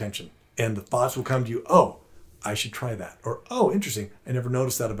just pay attention. And the thoughts will come to you, oh, I should try that. Or, oh, interesting, I never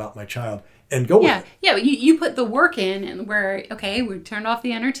noticed that about my child. And go with it. Yeah, you put the work in, and we turned off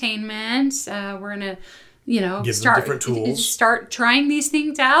the entertainment. We're going to give them different tools. Start trying these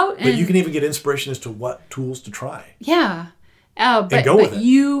things out. But you can even get inspiration as to what tools to try. Yeah. But go with it.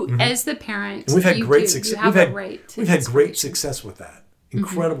 You, as the parent, and we've had great success. We've had great success with that.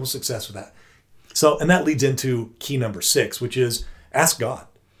 Incredible success with that. So, and that leads into key number 6, which is ask God.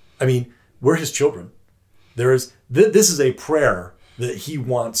 I mean, we're His children. This is a prayer that He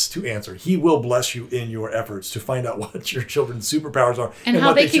wants to answer. He will bless you in your efforts to find out what your children's superpowers are. And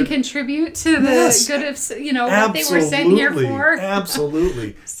how they can contribute to the good of, what they were sent here for.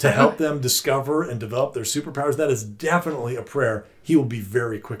 Absolutely. To help them discover and develop their superpowers. That is definitely a prayer He will be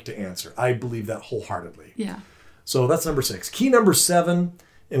very quick to answer. I believe that wholeheartedly. Yeah. So that's number 6. Key number 7,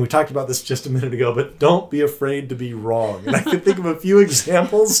 and we talked about this just a minute ago, but don't be afraid to be wrong. And I can think of a few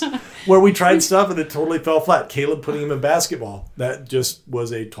examples where we tried stuff and it totally fell flat. Caleb putting him in basketball. That just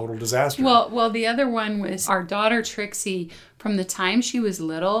was a total disaster. Well, the other one was our daughter Trixie. From the time she was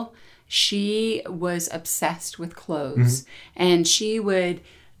little, she was obsessed with clothes. And she would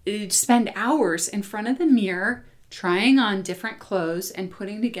spend hours in front of the mirror trying on different clothes and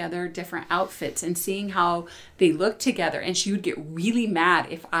putting together different outfits and seeing how they looked together. And she would get really mad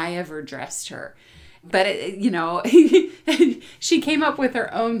if I ever dressed her. But, she came up with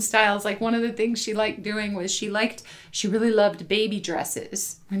her own styles. Like one of the things she liked doing was she really loved baby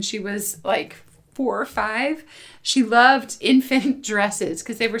dresses when she was like 4 or 5. She loved infant dresses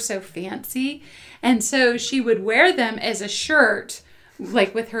because they were so fancy. And so she would wear them as a shirt,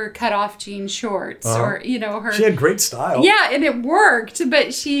 like with her cut off jean shorts or, her. She had great style. Yeah, and it worked,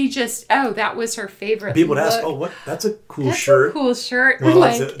 but she just, that was her favorite. People would ask, what? That's a cool shirt. That's a cool shirt. Well,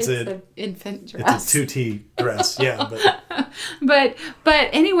 like, it's an infant dress. It's a 2T dress, yeah. But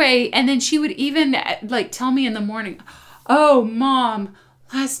anyway, and then she would even like tell me in the morning, oh, Mom,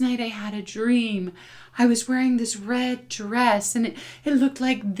 last night I had a dream. I was wearing this red dress and it looked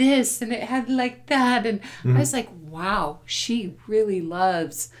like this and it had like that. And I was like, wow, she really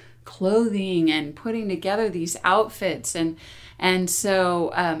loves clothing and putting together these outfits. And so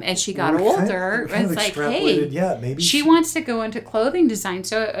as she got older, I was like, hey, maybe she wants to go into clothing design.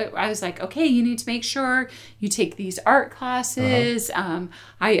 So I was like, okay, you need to make sure you take these art classes.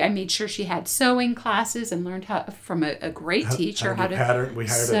 I made sure she had sewing classes and learned from a great teacher how to pattern. We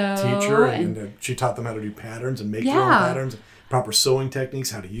hired a teacher and she taught them how to do patterns and make their own patterns. Proper sewing techniques,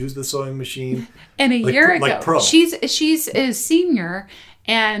 how to use the sewing machine. And a year ago, she's a senior,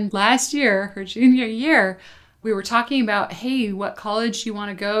 and last year, her junior year, we were talking about, hey, what college do you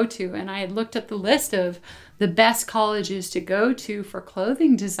want to go to? And I had looked at the list of the best colleges to go to for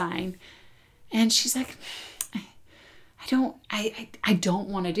clothing design, and she's like, I don't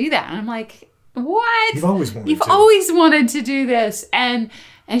want to do that. And I'm like, what? You've always wanted to do this, and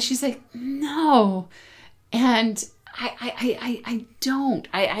she's like, no, and I don't.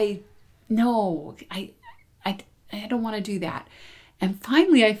 I don't want to do that. And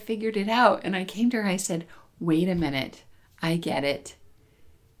finally I figured it out and I came to her, I said, wait a minute, I get it.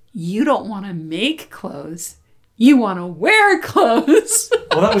 You don't want to make clothes. You want to wear clothes.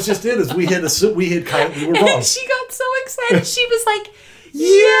 Well, that was just it. We were wrong. And she got so excited. She was like,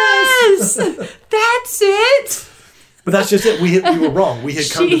 yes, that's it. But that's just it. We were wrong. We had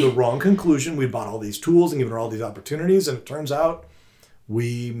come to the wrong conclusion. We bought all these tools and given her all these opportunities, and it turns out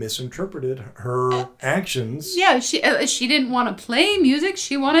we misinterpreted her actions. Yeah, she didn't want to play music.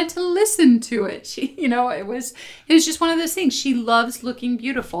 She wanted to listen to it. It was just one of those things. She loves looking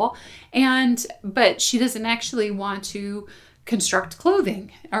beautiful, but she doesn't actually want to construct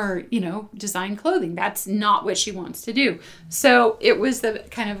clothing or, design clothing. That's not what she wants to do. So it was the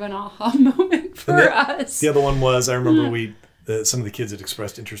kind of an aha moment for us. The other one was, I remember some of the kids had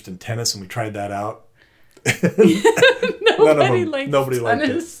expressed interest in tennis and we tried that out. Nobody liked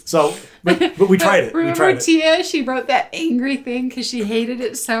it. So, but we tried it. Remember Tia? She wrote that angry thing because she hated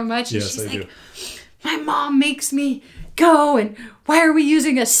it so much. Yes, and she's like, my mom makes me go, and why are we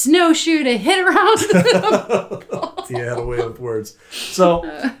using a snowshoe to hit around the ball? Tia had a way with words. So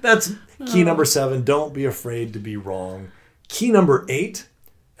that's key number 7. Don't be afraid to be wrong. Key number 8,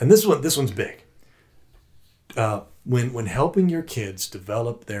 and this one's big. When helping your kids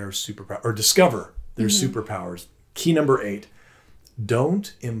develop their superpower or discover their superpowers, key number 8,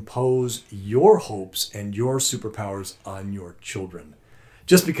 don't impose your hopes and your superpowers on your children.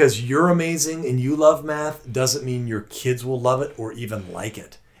 Just because you're amazing and you love math doesn't mean your kids will love it or even like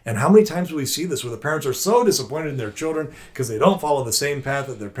it. And how many times do we see this where the parents are so disappointed in their children because they don't follow the same path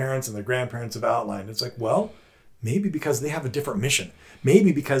that their parents and their grandparents have outlined? It's like, well, maybe because they have a different mission.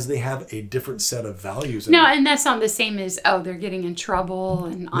 Maybe because they have a different set of values. No, and that's not the same as, they're getting in trouble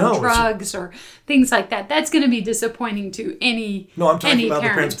and on drugs or things like that. That's going to be disappointing to any parent. No, I'm talking about the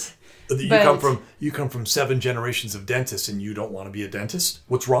parents. You come from 7 generations of dentists and you don't want to be a dentist?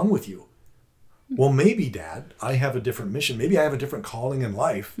 What's wrong with you? Well, maybe, Dad, I have a different mission. Maybe I have a different calling in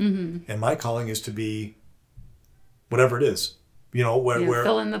life. And my calling is to be whatever it is. Where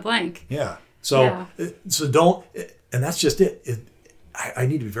fill in the blank. Yeah. So don't, and that's just it. I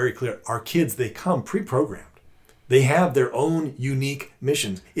need to be very clear. Our kids, they come pre-programmed. They have their own unique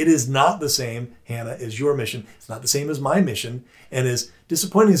missions. It is not the same, Hannah, as your mission. It's not the same as my mission. And as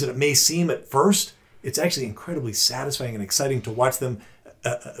disappointing as it may seem at first, it's actually incredibly satisfying and exciting to watch them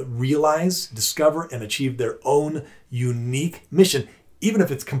realize, discover, and achieve their own unique mission. Even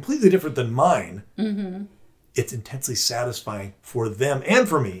if it's completely different than mine, it's intensely satisfying for them and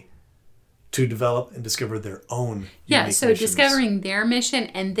for me to develop and discover their own unique so missions. Discovering their mission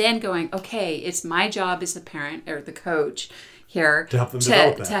and then going, okay, it's my job as a parent or the coach here to help them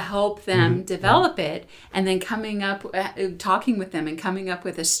develop that. To help them develop it, and then talking with them and coming up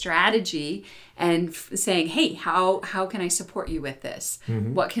with a strategy and saying, hey, how can I support you with this?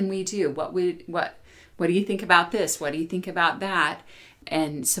 What can we do? What do you think about this? What do you think about that?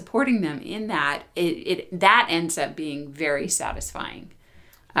 And supporting them in that, that ends up being very satisfying.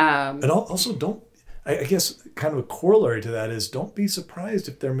 And also I guess kind of a corollary to that is don't be surprised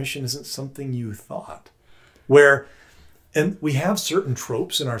if their mission isn't something you thought. And we have certain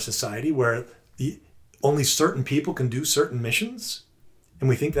tropes in our society where only certain people can do certain missions. And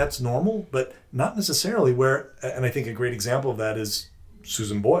we think that's normal, but not necessarily and I think a great example of that is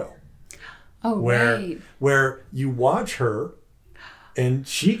Susan Boyle. Oh, right. Where you watch her, and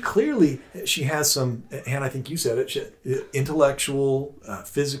she has some, and I think you said it, intellectual,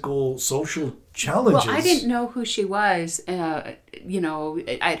 physical, social challenges. Well, I didn't know who she was.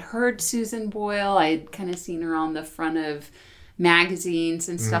 I'd heard Susan Boyle. I'd kind of seen her on the front of magazines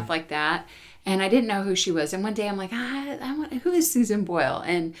and stuff like that. And I didn't know who she was. And one day I'm like, who is Susan Boyle?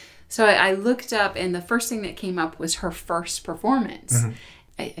 And so I looked up, and the first thing that came up was her first performance. Mm-hmm.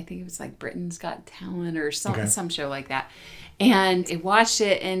 I think it was like Britain's Got Talent or some show like that. And I watched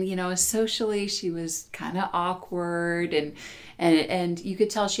it, and socially she was kind of awkward, and you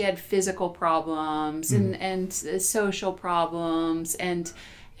could tell she had physical problems and social problems, and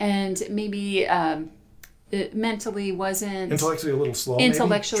maybe it mentally wasn't intellectually a little slow.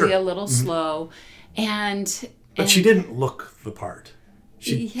 A little slow, but she didn't look the part.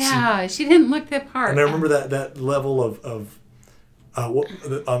 She didn't look the part. And I remember that level of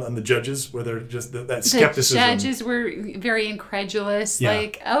on the judges, where they're just that skepticism. The judges were very incredulous,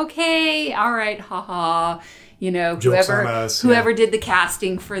 like, okay, all right, haha. Whoever did the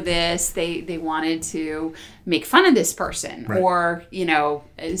casting for this, they wanted to make fun of this person, right. Or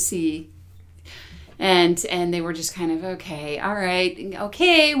see. And they were just kind of, okay, all right,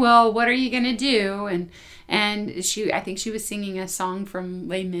 okay, well, what are you going to do? And I think she was singing a song from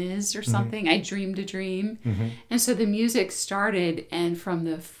Les Mis or something, I Dreamed a Dream. Mm-hmm. And so the music started, and from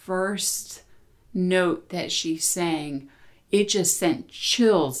the first note that she sang, it just sent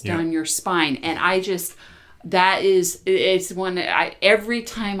chills down your spine. And every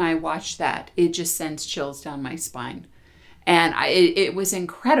time I watch that, it just sends chills down my spine. And it was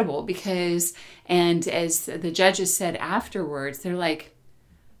incredible because, and as the judges said afterwards, they're like,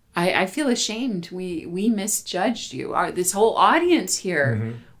 I feel ashamed. We misjudged you. This whole audience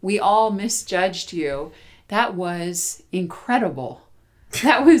here, we all misjudged you. That was incredible.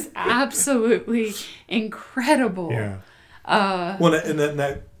 That was absolutely incredible. Yeah. But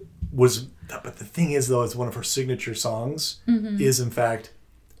the thing is, though, it's one of her signature songs is, in fact,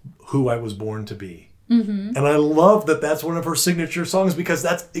 Who I Was Born to Be. Mm-hmm. And I love that that's one of her signature songs, because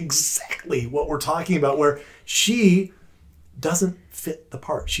that's exactly what we're talking about, where she doesn't fit the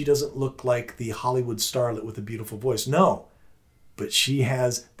part. She doesn't look like the Hollywood starlet with a beautiful voice. No, but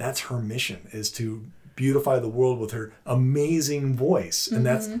that's her mission, is to beautify the world with her amazing voice. And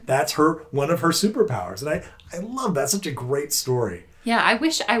that's one of her superpowers. And I love that. Such a great story. Yeah, I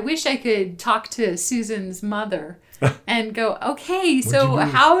wish I could talk to Susan's mother and go, okay, so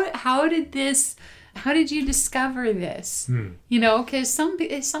how did you discover this? Because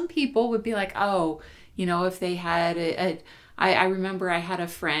some people would be like, oh, if they had I remember I had a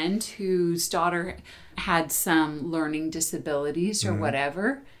friend whose daughter had some learning disabilities or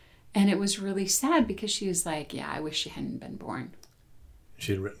whatever, and it was really sad because she was like, yeah, I wish she hadn't been born.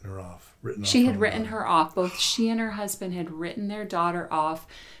 She had written her off. Written her off. Both she and her husband had written their daughter off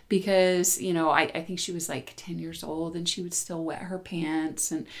because, I think she was like 10 years old, and she would still wet her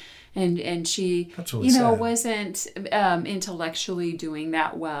pants, and she, sad. wasn't intellectually doing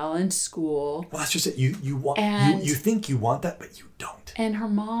that well in school. Well, that's just it. You think you want that, but you don't. And her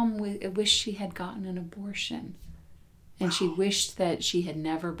mom wished she had gotten an abortion, and she wished that she had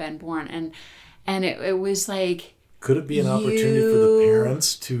never been born. And it was like, could it be an opportunity for the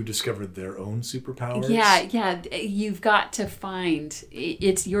parents to discover their own superpowers? Yeah. You've got to find.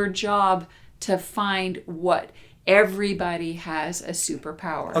 It's your job to find what. Everybody has a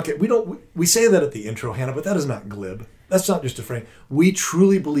superpower. Okay, we say that at the intro, Hannah, but that is not glib. That's not just a frame. We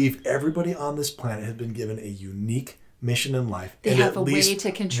truly believe everybody on this planet has been given a unique mission in life. They have a way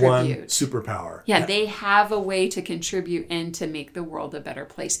to contribute. One superpower. Yeah, they have a way to contribute and to make the world a better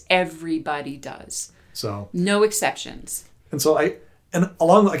place. Everybody does. So no exceptions. And so I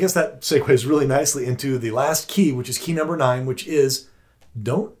guess that segues really nicely into the last key, which is key number 9, which is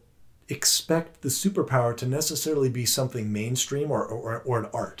don't expect the superpower to necessarily be something mainstream or an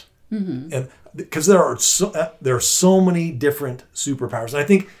art. And because there are so many different superpowers, and I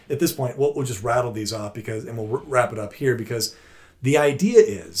think at this point we'll just rattle these off and we'll wrap it up here, because the idea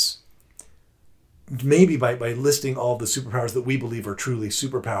is maybe by listing all the superpowers that we believe are truly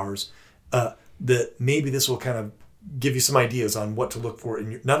superpowers, that maybe this will kind of give you some ideas on what to look for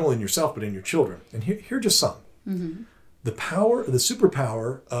in not only in yourself but in your children. And here are just some. The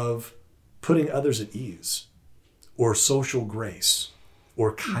superpower of putting others at ease, or social grace,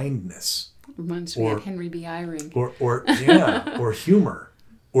 or kindness, Once we had Henry B. Eyring. Or humor,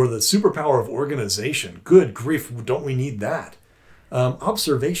 or the superpower of organization. Good grief, don't we need that?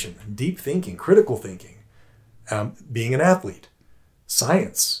 Observation, deep thinking, critical thinking, being an athlete,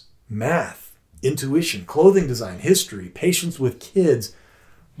 science, math, intuition, clothing design, history, patience with kids,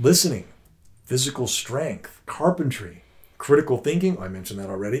 listening, physical strength, carpentry, critical thinking. I mentioned that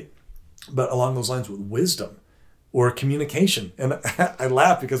already, but along those lines with wisdom or communication. And I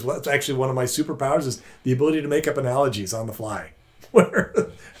laugh because that's actually one of my superpowers is the ability to make up analogies on the fly. Where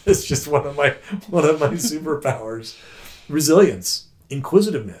it's just one of my superpowers. Resilience,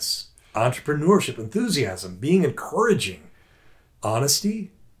 inquisitiveness, entrepreneurship, enthusiasm, being encouraging,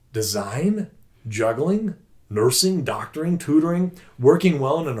 honesty, design, juggling, nursing, doctoring, tutoring, working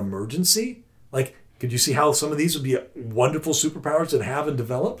well in an emergency. Like, could you see how some of these would be wonderful superpowers to have and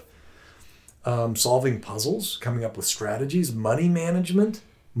develop? Solving puzzles, coming up with strategies, money management,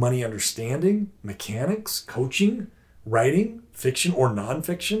 money understanding, mechanics, coaching, writing, fiction or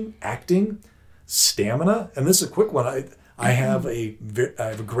nonfiction, acting, stamina. And this is a quick one. I have a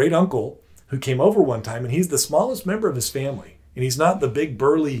great uncle who came over one time, and he's the smallest member of his family. And he's not the big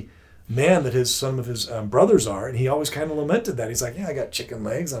burly man that some of his brothers are. And he always kind of lamented that. He's like, yeah, I got chicken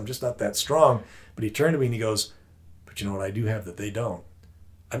legs. I'm just not that strong. But he turned to me and he goes, but you know what I do have that they don't?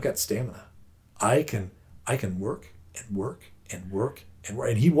 I've got stamina. I can work and work and work and work.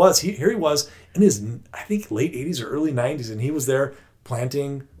 And here he was in his, I think, late 80s or early 90s, and he was there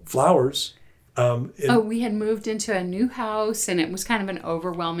planting flowers. We had moved into a new house, and it was kind of an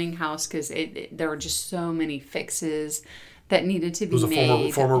overwhelming house because there were just so many fixes that needed to be made. It was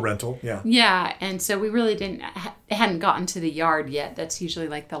a former rental, yeah. Yeah, and so we really hadn't gotten to the yard yet. That's usually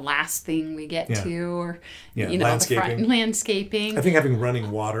like the last thing we get to, or landscaping. The front landscaping. I think having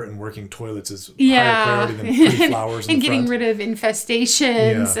running water and working toilets is higher priority than pretty flowers and getting rid of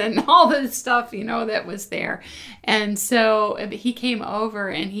infestations and all the stuff that was there. And so he came over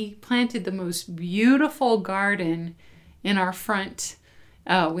and he planted the most beautiful garden in our front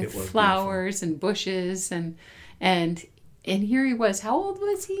with flowers and bushes and here he was. How old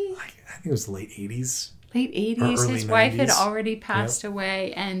was he? I think it was late 80s. Late 80s. His wife had already passed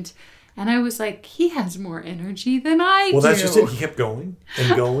away. And I was like, he has more energy than I do. Well, that's just it. He kept going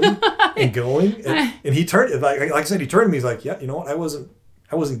and going and going. And he turned, like I said, he turned to me. He's like, yeah, you know what? I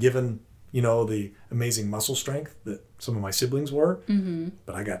wasn't given, the amazing muscle strength that some of my siblings were. Mm-hmm.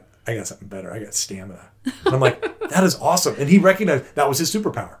 But I got something better. I got stamina. And I'm like, that is awesome. And he recognized that was his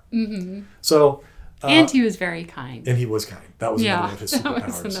superpower. Mm-hmm. So... and he was very kind. And he was kind. That was another one of his superpowers.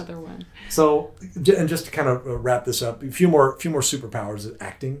 That was another one. So, and just to kind of wrap this up, a few more superpowers: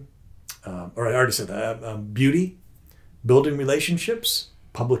 acting, or I already said that. Beauty, building relationships,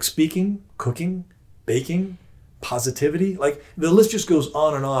 public speaking, cooking, baking, positivity. Like the list just goes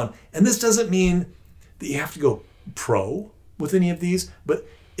on and on. And this doesn't mean that you have to go pro with any of these, but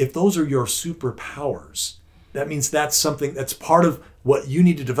if those are your superpowers, that means that's something that's part of what you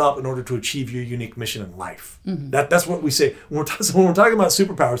need to develop in order to achieve your unique mission in life. Mm-hmm. That's what we say when we're talking about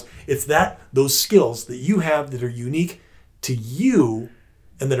superpowers. It's those skills that you have that are unique to you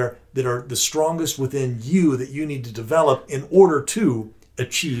and that are the strongest within you that you need to develop in order to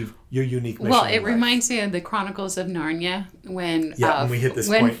achieve your unique mission. Well, it reminds me of the Chronicles of Narnia when we hit this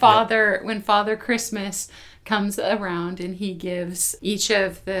when point. When Father Christmas comes around and he gives each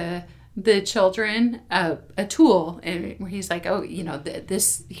of the children a tool, and where he's like,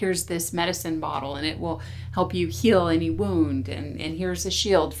 here's this medicine bottle and it will help you heal any wound, and here's a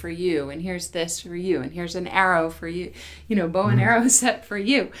shield for you, and here's this for you, and here's an arrow for you, bow and arrow set for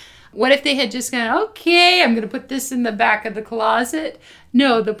you. What if they had just gone, okay, I'm going to put this in the back of the closet?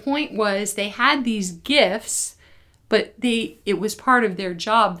 No, the point was they had these gifts, but it was part of their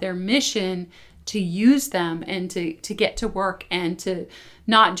job, their mission, to use them and to get to work and to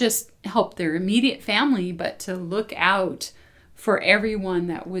not just help their immediate family, but to look out for everyone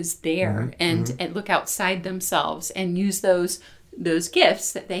that was there, and look outside themselves and use those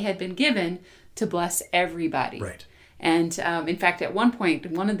gifts that they had been given to bless everybody. Right. And in fact, at one point,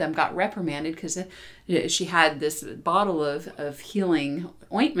 one of them got reprimanded because she had this bottle of healing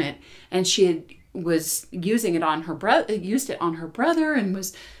ointment, and was using it on her brother, and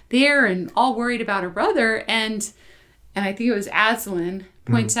was there and all worried about her brother. And I think it was Aslan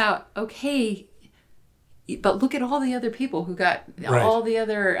points out, okay, but look at all the other people who got, all the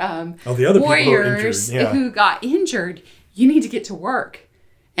other warriors who got injured. You need to get to work.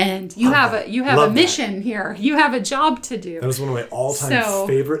 And you have a mission here. You have a job to do. That was one of my all-time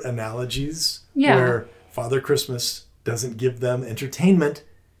favorite analogies, where Father Christmas doesn't give them entertainment.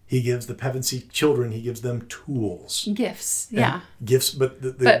 He gives the Pevensey children, he gives them tools. Gifts, And yeah. Gifts, but...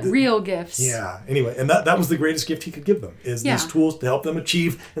 But real gifts. Yeah. Anyway, and that was the greatest gift he could give them, is these tools to help them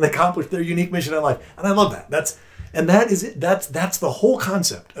achieve and accomplish their unique mission in life. And I love that. That is it. That's the whole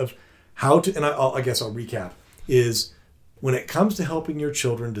concept of how to, and I guess I'll recap, is when it comes to helping your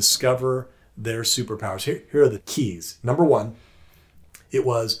children discover their superpowers, here are the keys. Number one, it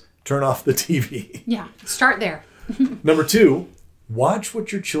was turn off the TV. Yeah, start there. Number two, watch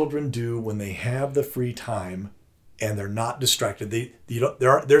what your children do when they have the free time and they're not distracted. There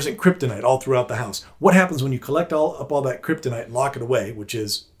isn't kryptonite all throughout the house. What happens when you collect up all that kryptonite and lock it away, which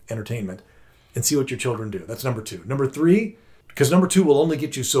is entertainment, and see what your children do? That's number two. Number three, because number two will only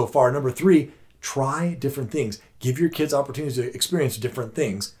get you so far. Number three, try different things. Give your kids opportunities to experience different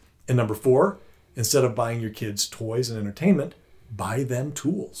things. And number four, instead of buying your kids toys and entertainment, buy them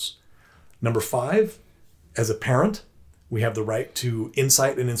tools. Number five, as a parent, we have the right to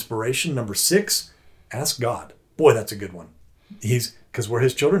insight and inspiration. Number six, ask God. Boy, that's a good one. Because we're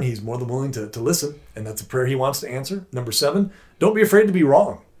his children, he's more than willing to listen, and that's a prayer he wants to answer. Number seven, don't be afraid to be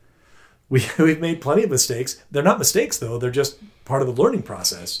wrong. We've made plenty of mistakes. They're not mistakes, though. They're just part of the learning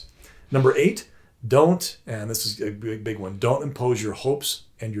process. Number eight, don't, and this is a big one, don't impose your hopes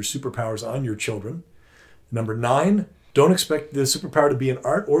and your superpowers on your children. Number nine, don't expect the superpower to be an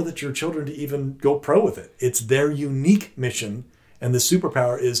art or that your children to even go pro with it. It's their unique mission, and the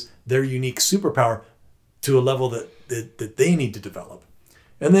superpower is their unique superpower to a level that they need to develop.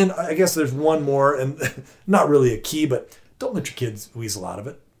 And then I guess there's one more, and not really a key, but don't let your kids weasel out of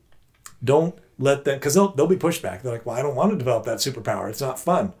it. Don't let them, because they'll be pushed back. They're like, well, I don't want to develop that superpower. It's not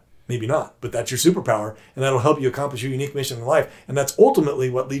fun. Maybe not, but that's your superpower, and that'll help you accomplish your unique mission in life. And that's ultimately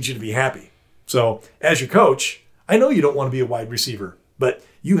what leads you to be happy. So as your coach, I know you don't want to be a wide receiver, but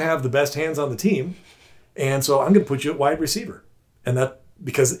you have the best hands on the team. And so I'm going to put you at wide receiver. And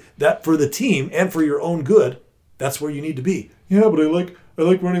because that for the team and for your own good, that's where you need to be. Yeah, but I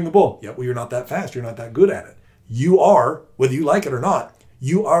like running the ball. Yeah, well, you're not that fast. You're not that good at it. You are, whether you like it or not,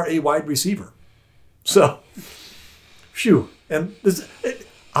 you are a wide receiver. So, phew. And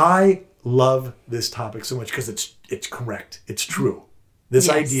I love this topic so much because it's correct. It's true. This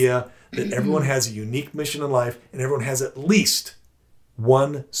idea that everyone has a unique mission in life and everyone has at least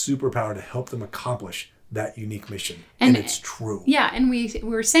one superpower to help them accomplish that unique mission. And it's true. Yeah, and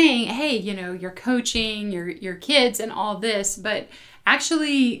we're saying, hey, you're coaching your kids and all this, but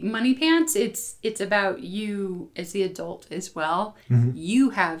actually Money Pants, it's about you as the adult as well. Mm-hmm. You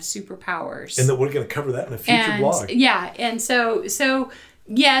have superpowers. And that we're going to cover that in a future blog. Yeah, and so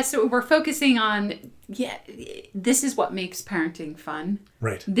we're focusing on, this is what makes parenting fun.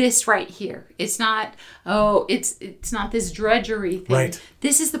 Right. This right here. It's not, it's not this drudgery thing. Right.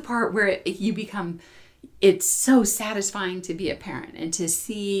 This is the part where it's so satisfying to be a parent and to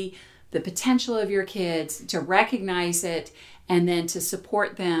see the potential of your kids, to recognize it, and then to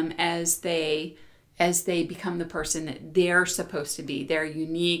support them as they become the person that they're supposed to be. They're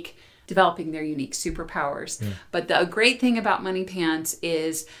unique, developing their unique superpowers. Yeah. But the great thing about Money Pants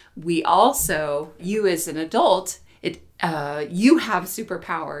is we also, you as an adult, you have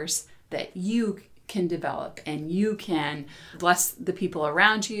superpowers that you can develop, and you can bless the people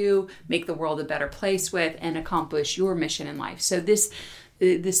around you, make the world a better place with, and accomplish your mission in life. So this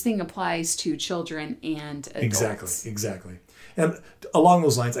thing applies to children and adults. Exactly. And along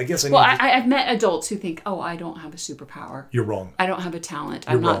those lines, I guess I've met adults who think, I don't have a superpower. You're wrong. I don't have a talent.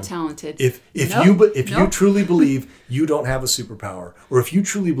 I'm not talented. If you truly believe you don't have a superpower, or if you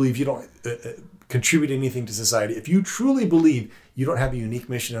truly believe you don't contribute anything to society, if you truly believe you don't have a unique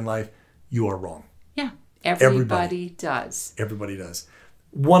mission in life, you are wrong. Yeah, everybody does. Everybody does.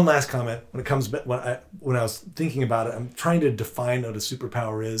 One last comment when I was thinking about it, I'm trying to define what a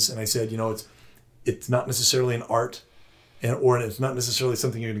superpower is, and I said, it's not necessarily an art, or it's not necessarily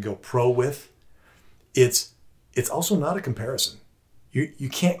something you're going to go pro with. It's also not a comparison. You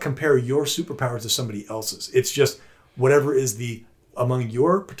can't compare your superpowers to somebody else's. It's just whatever is among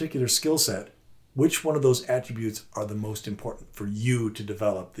your particular skill set, which one of those attributes are the most important for you to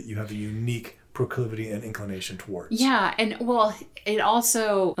develop, that you have a unique proclivity and inclination towards. Yeah, and it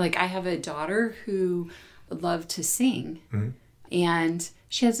also, I have a daughter who loved to sing, mm-hmm. and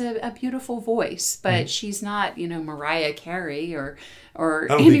she has a beautiful voice, but mm-hmm. she's not, Mariah Carey or I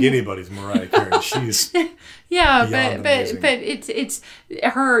don't think anybody's Mariah Carey. She's yeah, but it's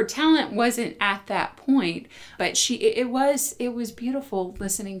her talent wasn't at that point, but it was beautiful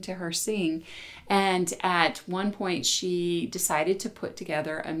listening to her sing. And at one point, she decided to put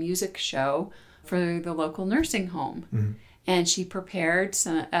together a music show for the local nursing home. Mm-hmm. And she prepared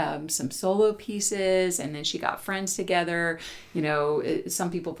some solo pieces, and then she got friends together,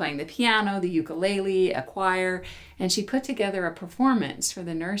 some people playing the piano, the ukulele, a choir, and she put together a performance for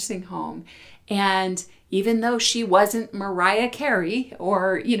the nursing home. And even though she wasn't Mariah Carey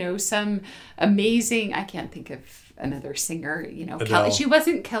or, some amazing, I can't think of another singer, she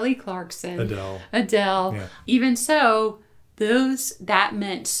wasn't Kelly Clarkson. Adele. Yeah. Even so, that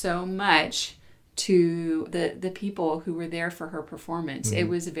meant so much to the people who were there for her performance. Mm-hmm. It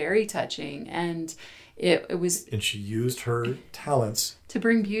was very touching, and it was... And she used her talents to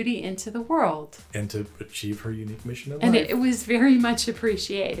bring beauty into the world. And to achieve her unique mission in life. And it was very much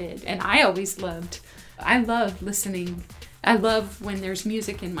appreciated. And I love listening. I love when there's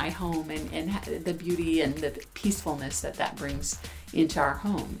music in my home and the beauty and the peacefulness that brings into our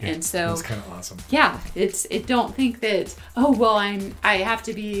home. Yeah, and so it's kind of awesome. Yeah, don't think that, I have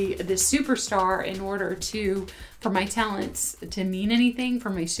to be this superstar in order for my talents to mean anything,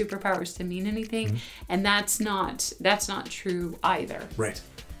 for my superpowers to mean anything. Mm-hmm. And that's not true either. Right.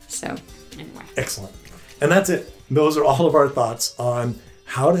 So anyway. Excellent. And that's it. Those are all of our thoughts on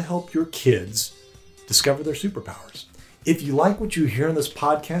how to help your kids discover their superpowers. If you like what you hear in this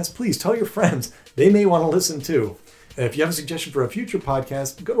podcast, please tell your friends. They may want to listen too. And if you have a suggestion for a future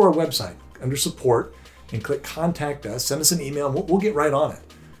podcast, go to our website under support and click contact us. Send us an email and we'll get right on it.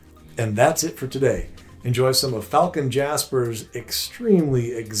 And that's it for today. Enjoy some of Falcon Jasper's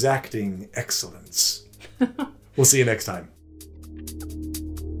extremely exacting excellence. We'll see you next time.